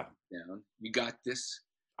 Absolutely, yeah. You got this.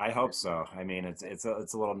 I hope so. I mean, it's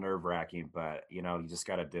a little nerve-wracking, but you just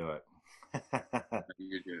got to do it.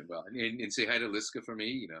 You're doing well, and say hi to Liska for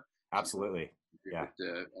me. Absolutely. Yeah.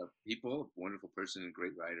 People, wonderful person, and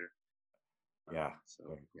great writer. Yeah.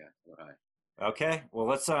 So yeah, well, hi. Okay. Well,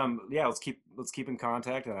 let's keep in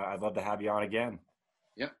contact, and I'd love to have you on again.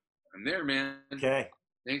 Yep, I'm there, man. Okay.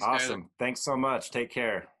 Thanks. Awesome. Tyler. Thanks so much. Take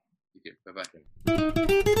care.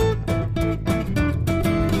 Bye-bye.